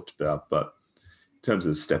like we talked about, but in terms of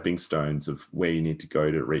the stepping stones of where you need to go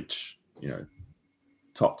to reach,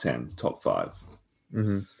 top 10, top 5.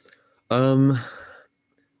 Mm-hmm.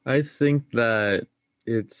 I think that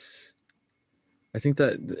it's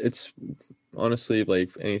honestly like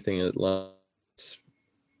anything. The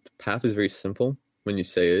path is very simple when you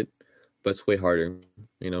say it, but it's way harder.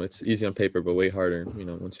 It's easy on paper, but way harder,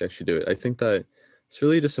 once you actually do it. I think that it's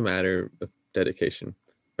really just a matter of dedication,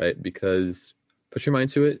 right? Because put your mind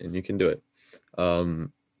to it and you can do it.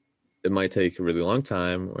 It might take a really long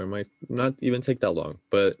time, or it might not even take that long,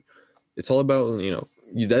 but it's all about,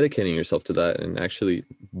 you dedicating yourself to that and actually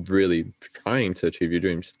really trying to achieve your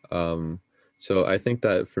dreams. So I think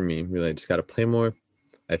that for me, really, I just got to play more.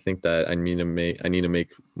 I think that I need to make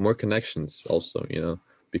more connections also,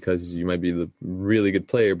 because you might be the really good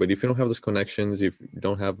player, but if you don't have those connections, if you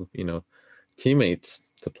don't have, teammates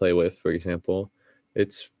to play with, for example,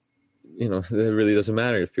 it's, it really doesn't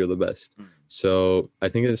matter if you're the best. So I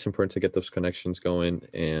think it's important to get those connections going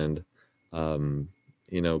and,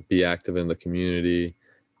 be active in the community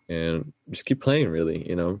and just keep playing, really,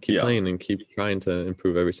 keep playing and keep trying to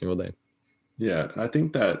improve every single day. Yeah, I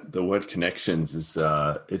think that the word connections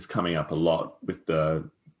is coming up a lot with the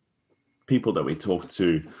people that we talk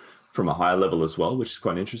to from a higher level as well, which is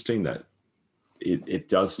quite interesting that it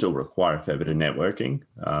does still require a fair bit of networking,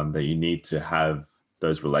 that you need to have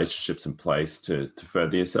those relationships in place to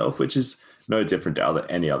further yourself, which is no different to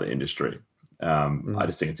any other industry. I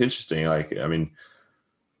just think it's interesting.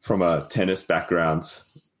 From a tennis background,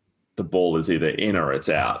 the ball is either in or it's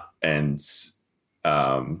out. And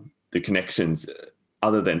the connections,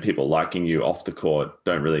 other than people liking you off the court,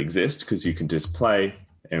 don't really exist because you can just play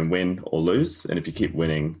and win or lose. And if you keep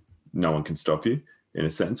winning, no one can stop you, in a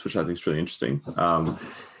sense, which I think is really interesting.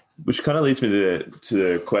 Which kind of leads me to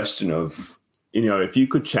the question of, if you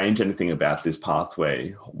could change anything about this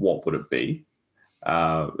pathway, what would it be?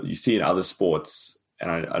 You see in other sports, and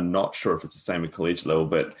I'm not sure if it's the same at collegiate level,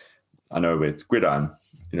 but I know with gridiron,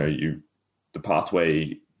 the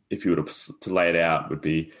pathway, if you were to lay it out, would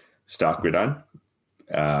be start gridiron,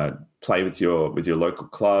 play with your local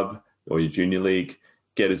club or your junior league,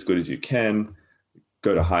 get as good as you can,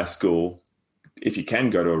 go to high school. If you can,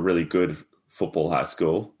 go to a really good football high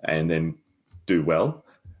school and then do well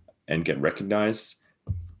and get recognized,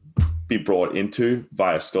 be brought into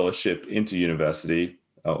via scholarship into university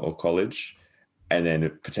or college, and then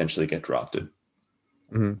potentially get drafted.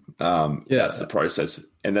 That's the process.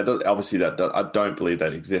 And that obviously I don't believe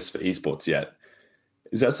that exists for esports yet.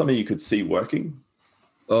 Is that something you could see working?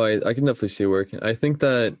 Oh, I can definitely see it working. I think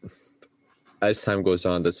that as time goes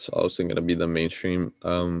on, that's also going to be the mainstream.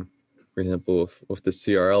 For example, with the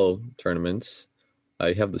CRL tournaments,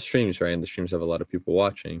 I have the streams, right? And the streams have a lot of people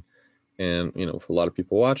watching. And, with a lot of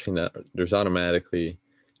people watching that, there's automatically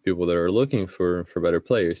people that are looking for better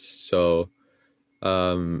players. So,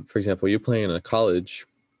 for example, you playing in a college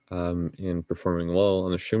and performing well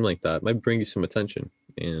on a stream like that might bring you some attention.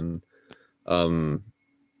 And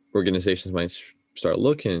organizations might start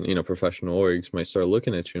looking, professional orgs might start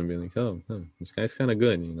looking at you and be like, oh this guy's kind of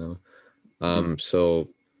good, So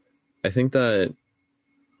I think that,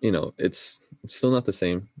 it's still not the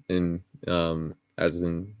same as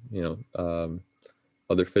in,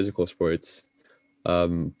 other physical sports.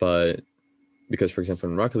 But because, for example,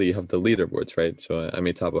 in Rocket League, you have the leaderboards, right? So I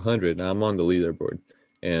made top 100. Now I'm on the leaderboard.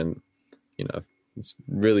 And, it's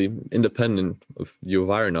really independent of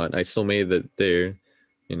UVI or not. I still made it there,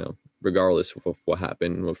 regardless of what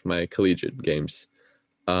happened with my collegiate games.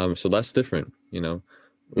 So that's different,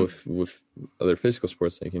 with other physical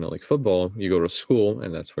sports, like football, you go to school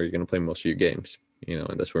and that's where you're going to play most of your games,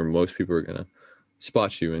 and that's where most people are going to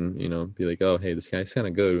spot you and, be like, oh, hey, this guy's kind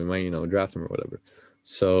of good. We might, draft him or whatever.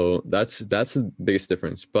 So that's the biggest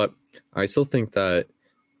difference. But I still think that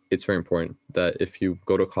it's very important that if you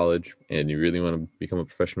go to college and you really want to become a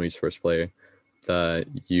professional esports player, that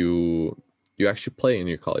you actually play in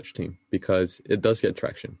your college team, because it does get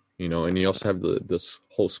traction, and you also have this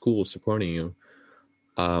whole school supporting you,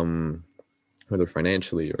 whether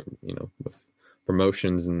financially or, with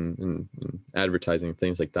promotions and advertising,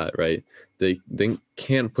 things like that, right? They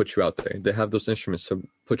can put you out there. They have those instruments to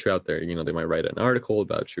put you out there. They might write an article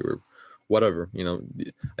about you or whatever.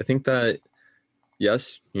 I think that,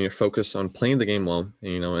 yes, you focus on playing the game well,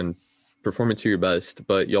 and performing to your best,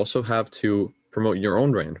 but you also have to promote your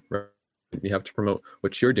own brand, right? You have to promote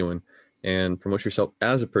what you're doing and promote yourself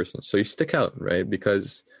as a person, so you stick out, right?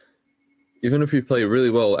 Because even if you play really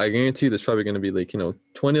well, I guarantee there's probably going to be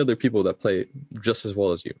 20 other people that play just as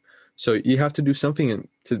well as you. So you have to do something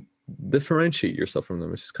to differentiate yourself from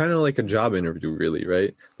them. It's kind of like a job interview, really,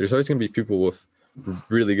 right? There's always going to be people with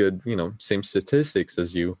really good, same statistics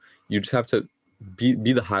as you. You just have to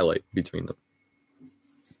be the highlight between them.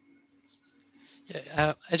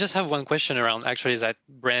 Yeah, I just have one question around actually that,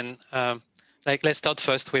 Bren. Let's start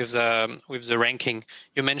first with the ranking.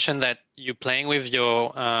 You mentioned that you're playing with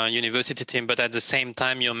your university team, but at the same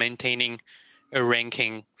time you're maintaining a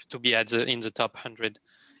ranking to be in the top 100.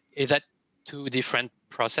 Is that two different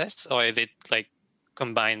processes, or is it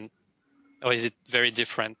combined, or is it very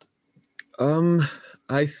different?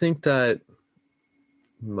 I think that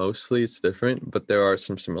mostly it's different, but there are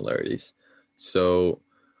some similarities. So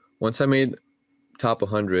once I made top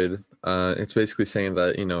 100, it's basically saying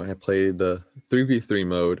that, I played the 3v3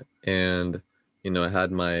 mode, and, I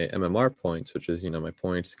had my MMR points, which is, my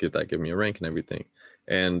points give me a rank and everything.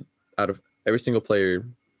 And out of every single player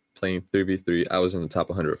playing 3v3, I was in the top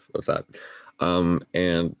 100 of that.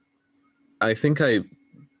 And I think I,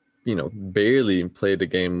 barely played a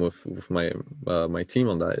game with my my team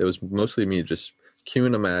on that. It was mostly me just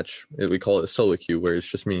queuing a match. We call it a solo queue, where it's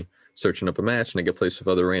just me searching up a match and I get placed with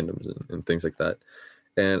other randoms and things like that.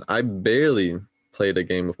 And I barely played a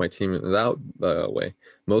game with my team in that way.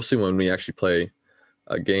 Mostly when we actually play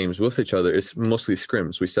games with each other, it's mostly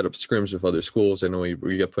scrims. We set up scrims with other schools, and then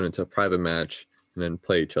we get put into a private match and then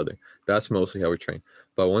play each other. That's mostly how we train.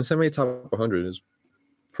 But once I made top 100, it's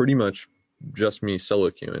pretty much just me solo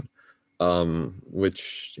queuing,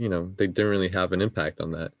 which, they didn't really have an impact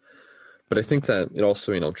on that. But I think that it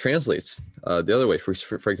also, translates the other way. For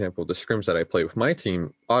example, the scrims that I play with my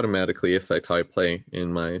team automatically affect how I play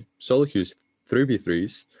in my solo queues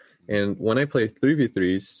 3v3s. And when I play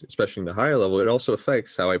 3v3s, especially in the higher level, it also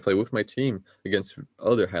affects how I play with my team against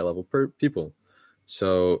other high level people.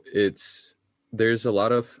 So there's a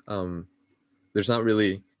lot of, there's not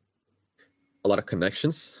really a lot of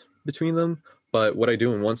connections between them, but what I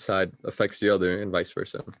do on one side affects the other and vice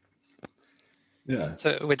versa. Yeah.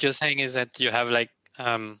 So what you're saying is that you have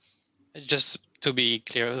just to be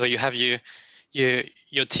clear, so you have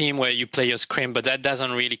your team where you play your scrim, but that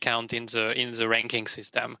doesn't really count in the ranking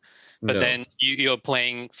system. But then you're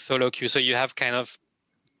playing solo queue, so you have kind of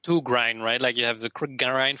two grind, right? You have the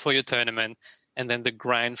grind for your tournament, and then the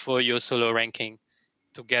grind for your solo ranking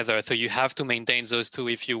together. So you have to maintain those two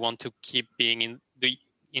if you want to keep being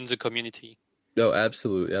in the community. No,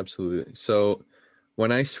 absolutely. So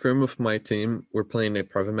when I scrim with my team, we're playing a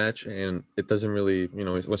private match, and it doesn't really,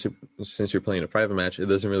 since you're playing a private match, it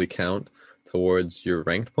doesn't really count towards your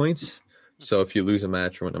ranked points. So if you lose a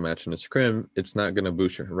match or win a match in a scrim, it's not going to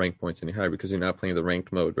boost your rank points any higher, because you're not playing the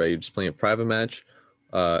ranked mode, right? You're just playing a private match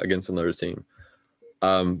against another team.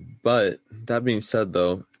 But that being said,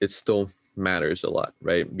 though, it still matters a lot,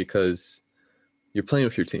 right? Because you're playing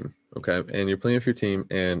with your team, okay? And you're playing with your team,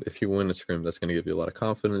 and if you win a scrim, that's going to give you a lot of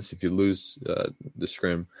confidence. If you lose the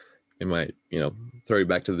scrim, it might, throw you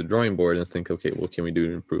back to the drawing board and think, okay, what can we do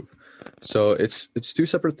to improve? So it's two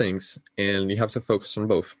separate things, and you have to focus on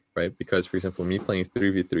both, right? Because, for example, me playing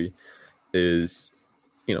 3v3 is,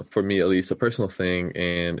 for me at least, a personal thing,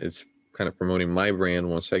 and it's kind of promoting my brand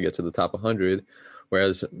once I get to the top 100.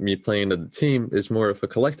 Whereas me playing as a team is more of a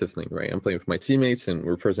collective thing, right? I'm playing with my teammates and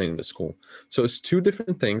we're representing the school. So it's two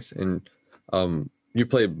different things, and you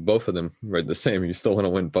play both of them right the same. You still want to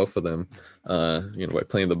win both of them, by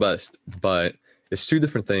playing the best. But it's two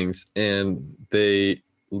different things, and they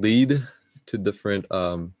lead to different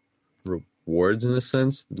rewards in a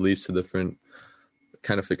sense. It leads to different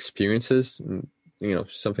kind of experiences,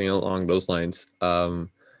 something along those lines.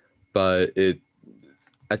 But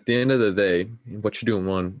at the end of the day, what you do in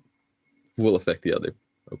one will affect the other.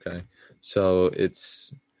 Okay. So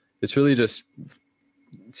it's really just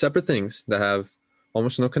separate things that have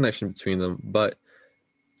almost no connection between them, but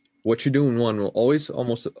what you do in one will always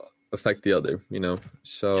almost affect the other,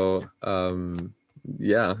 So,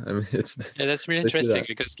 yeah, I mean, Yeah, that's really basically interesting that.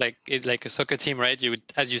 because it's like a soccer team, right? You would,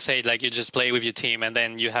 as you say, like you just play with your team and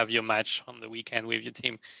then you have your match on the weekend with your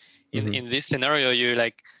team. In this scenario, you're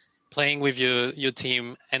like playing with your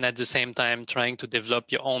team and at the same time trying to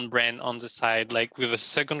develop your own brand on the side, like with a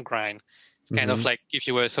second grind. It's kind of like if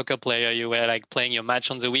you were a soccer player, you were like playing your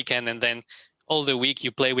match on the weekend and then all the week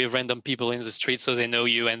you play with random people in the street so they know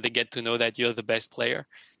you and they get to know that you're the best player.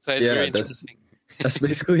 So it's very Yeah, interesting. that's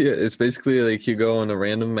basically it. It's basically like you go on a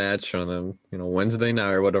random match on a Wednesday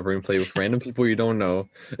night or whatever and play with random people you don't know,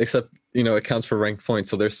 except it counts for rank points.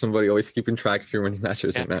 So there's somebody always keeping track if you're winning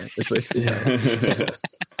matches or not. It's basically that.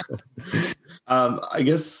 I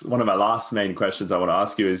guess one of my last main questions I want to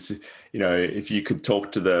ask you is, if you could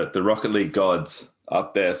talk to the Rocket League gods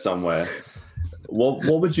up there somewhere, what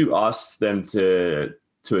would you ask them to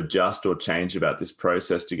adjust or change about this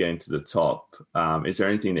process to getting to the top? Is there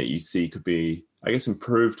anything that you see could be, I guess,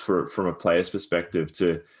 improved from a player's perspective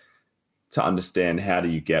to understand how do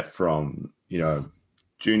you get from,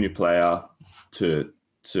 junior player to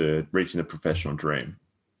reaching the professional dream?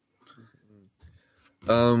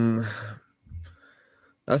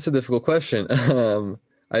 That's a difficult question.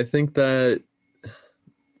 I think that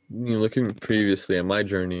looking previously at my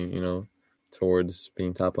journey, towards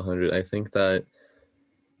being top 100, I think that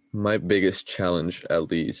my biggest challenge,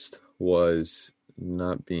 at least, was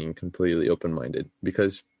not being completely open-minded.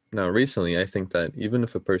 Because now recently, I think that even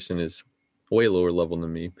if a person is way lower level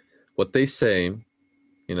than me, what they say,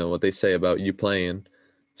 what they say about you playing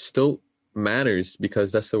still matters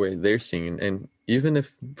because that's the way they're seeing. And even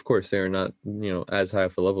if, of course, they're not, as high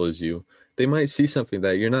of a level as you, they might see something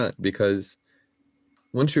that you're not, because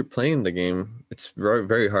once you're playing the game, it's very,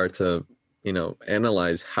 very hard to,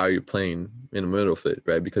 analyze how you're playing in the middle of it,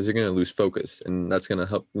 right? Because you're going to lose focus, and that's going to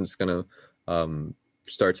help. It's going to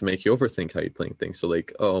start to make you overthink how you're playing things. So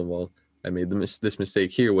like, oh, well, I made this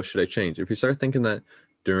mistake here. What should I change? If you start thinking that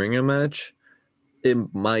during a match, it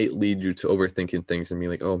might lead you to overthinking things and be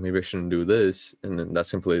like, oh, maybe I shouldn't do this. And then that's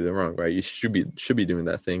completely wrong, right? You should be doing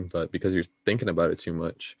that thing. But because you're thinking about it too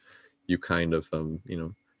much, you kind of,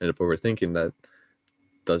 end up overthinking that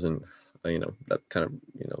doesn't, that kind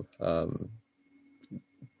of,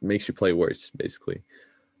 makes you play worse, basically.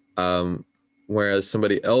 Whereas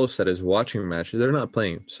somebody else that is watching matches, they're not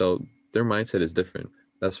playing. So their mindset is different.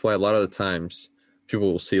 That's why a lot of the times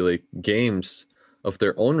people will see like games of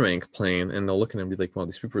their own rank playing and they'll look at them and be like, wow,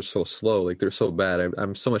 these people are so slow. Like they're so bad.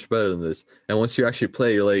 I'm so much better than this. And once you actually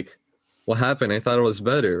play, you're like, what happened? I thought it was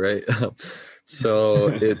better, right? So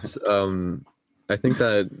it's, I think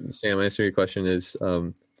that, Sam, answering your question is,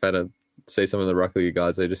 if I had to say some of the Rocket League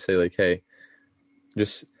gods, I just say like, hey,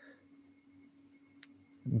 just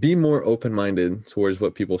be more open-minded towards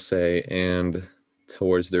what people say and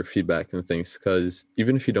towards their feedback and things. Because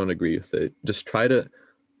even if you don't agree with it, just try to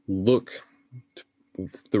look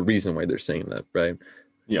the reason why they're saying that, right?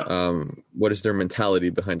 Yeah. What is their mentality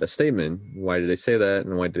behind that statement? Why did they say that,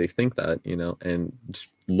 and why did they think that? And just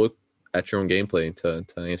look at your own gameplay to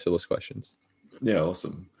answer those questions. Yeah,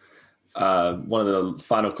 awesome. One of the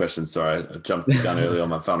final questions. Sorry, I jumped the gun early on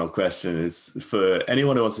my final question. Is for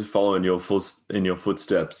anyone who wants to follow in your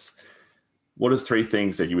footsteps. What are 3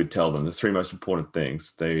 things that you would tell them? The 3 most important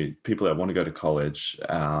things. People that want to go to college,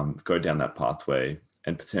 go down that pathway,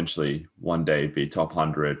 and potentially one day be top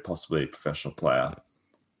 100, possibly a professional player.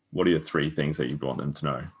 What are your 3 things that you'd want them to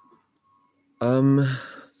know?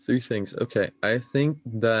 3 things. Okay. I think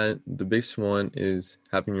that the biggest one is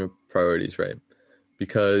having your priorities right,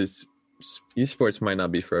 because esports might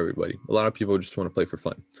not be for everybody. A lot of people just want to play for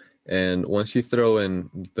fun. And once you throw in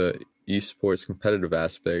the esports competitive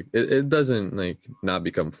aspect, it doesn't like not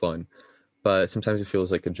become fun, but sometimes it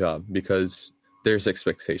feels like a job because there's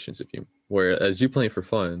expectations of you. Whereas you playing for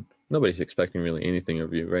fun, nobody's expecting really anything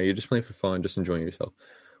of you, right? You're just playing for fun, just enjoying yourself.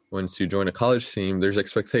 Once you join a college team, there's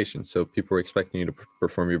expectations. So people are expecting you to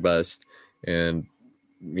perform your best. And,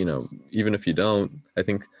 even if you don't, I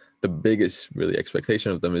think the biggest really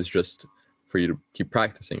expectation of them is just for you to keep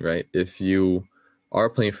practicing, right? If you are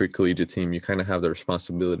playing for a collegiate team, you kind of have the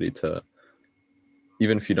responsibility to,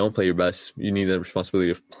 even if you don't play your best, you need the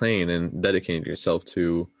responsibility of playing and dedicating yourself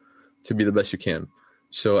to be the best you can.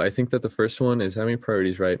 So I think that the first one is having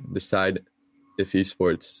priorities right. Decide if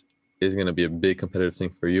esports is going to be a big competitive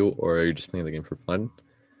thing for you, or are you just playing the game for fun?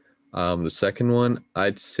 The second one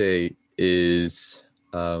I'd say is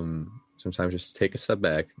sometimes just take a step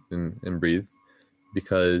back and breathe,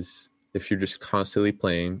 because if you're just constantly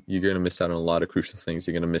playing, you're going to miss out on a lot of crucial things.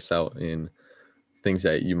 You're going to miss out in things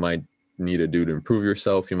that you might need to do to improve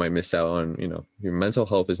yourself. You might miss out on, your mental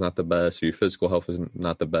health is not the best, or your physical health is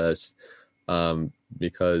not the best.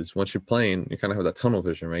 Because once you're playing, you kind of have that tunnel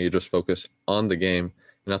vision, right? You just focus on the game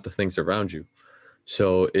and not the things around you.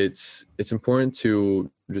 So it's important to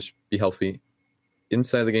just be healthy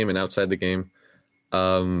inside the game and outside the game,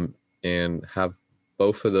 and have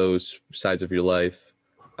both of those sides of your life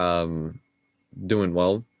doing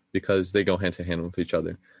well, because they go hand to hand with each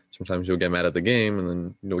other. Sometimes you'll get mad at the game, and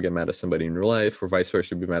then you'll get mad at somebody in your life, or vice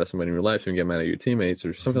versa. You'll be mad at somebody in your life and you get mad at your teammates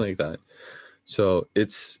or something like that. So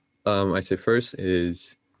it's, I say first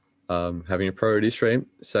is having your priorities straight.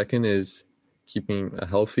 Second is keeping a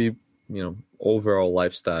healthy, overall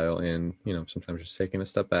lifestyle, and, sometimes just taking a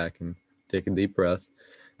step back and take a deep breath.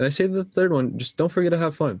 And I say the third one, just don't forget to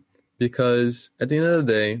have fun, because at the end of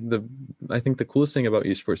the day, I think the coolest thing about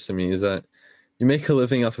esports to me is that you make a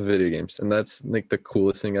living off of video games, and that's like the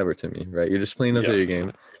coolest thing ever to me, right? You're just playing a video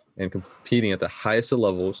game and competing at the highest of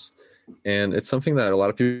levels. And it's something that a lot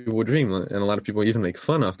of people would dream, and a lot of people even make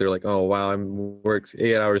fun of. They're like, oh, wow, I work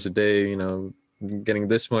 8 hours a day, getting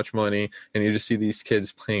this much money. And you just see these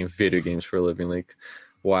kids playing video games for a living. Like,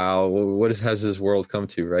 wow, what has this world come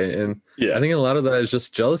to, right? And I think a lot of that is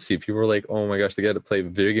just jealousy. People are like, oh my gosh, they get to play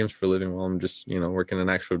video games for a living while I'm just, working an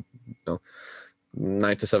actual,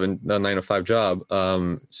 9 to 5 job.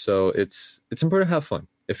 So it's important to have fun.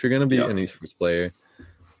 If you're going to be an esports player,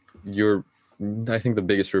 I think the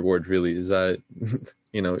biggest reward really is that,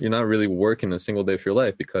 you're not really working a single day of your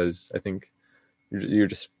life, because I think you're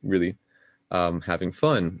just really having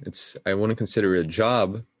fun. I wouldn't consider it a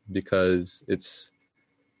job, because it's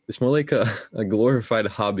more like a glorified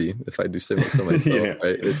hobby, if I do say so myself,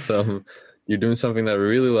 right? It's you're doing something that I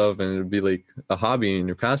really love, and it'd be like a hobby in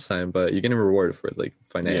your pastime, but you're getting rewarded for it, like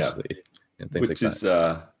financially and things like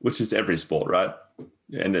that. Which is every sport, right?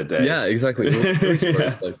 End of the day. Yeah, exactly.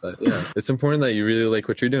 Like that. Yeah, it's important that you really like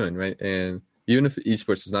what you're doing, right? And even if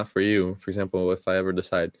esports is not for you, for example, if I ever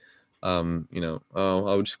decide, I'll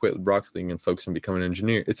just quit Rocket League and focus on becoming an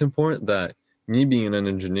engineer, it's important that me being an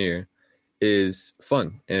engineer is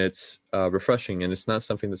fun, and it's refreshing, and it's not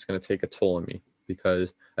something that's going to take a toll on me,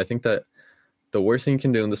 because I think that the worst thing you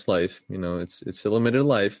can do in this life, it's a limited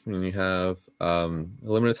life, and you have a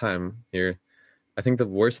limited time here. I think the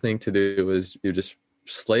worst thing to do is you're just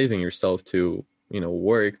slaving yourself to,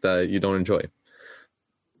 work that you don't enjoy.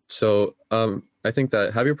 So I think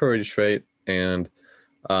that have your priorities straight, and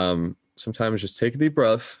sometimes just take a deep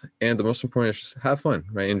breath, and the most important is just have fun,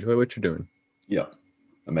 right? Enjoy what you're doing. Yeah,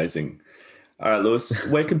 amazing. All right, Lewis,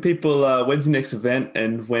 where can people, when's the next event,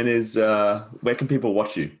 and where can people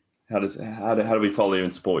watch you? How do we follow you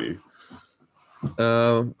and support you?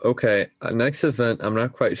 Okay. Next event, I'm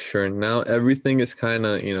not quite sure. Now everything is kind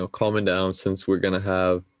of, calming down, since we're going to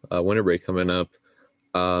have winter break coming up.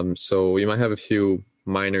 So we might have a few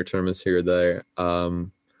minor tournaments here or there.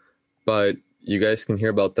 But you guys can hear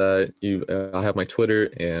about that. I have my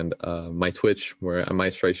Twitter and my Twitch, where I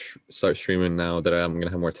might start streaming now that I'm going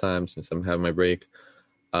to have more time, since I'm having my break.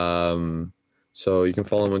 So you can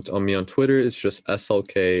follow me on Twitter. It's just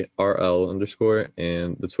SLKRL_,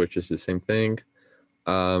 and the Twitch is the same thing.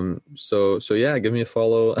 So yeah, give me a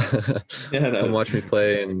follow. Come watch me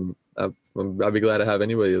play, and I'll be glad to have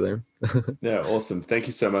anybody there. Yeah, awesome. Thank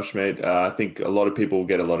you so much, mate. I think a lot of people will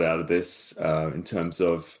get a lot out of this in terms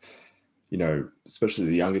of, especially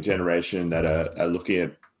the younger generation that are looking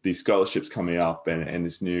at these scholarships coming up and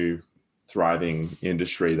this new thriving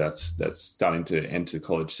industry that's starting to enter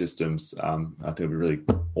college systems. I think it'd be really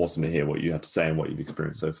awesome to hear what you have to say and what you've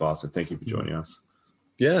experienced so far. So thank you for joining us.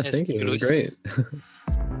 Yeah, thank you. It was great.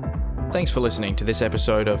 Thanks for listening to this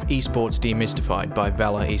episode of Esports Demystified by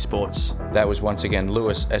Valor Esports. That was once again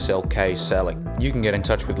Lewis SLK Salik. You can get in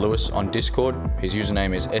touch with Lewis on Discord. His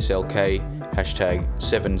username is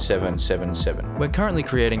SLK#7777. We're currently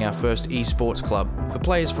creating our first esports club for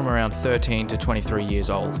players from around 13 to 23 years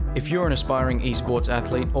old. If you're an aspiring esports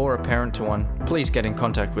athlete or a parent to one, please get in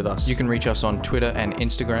contact with us. You can reach us on Twitter and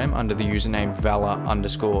Instagram under the username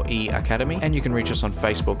Valor_E Academy, and you can reach us on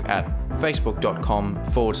Facebook at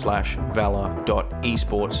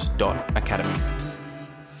facebook.com/valor.esports.academy.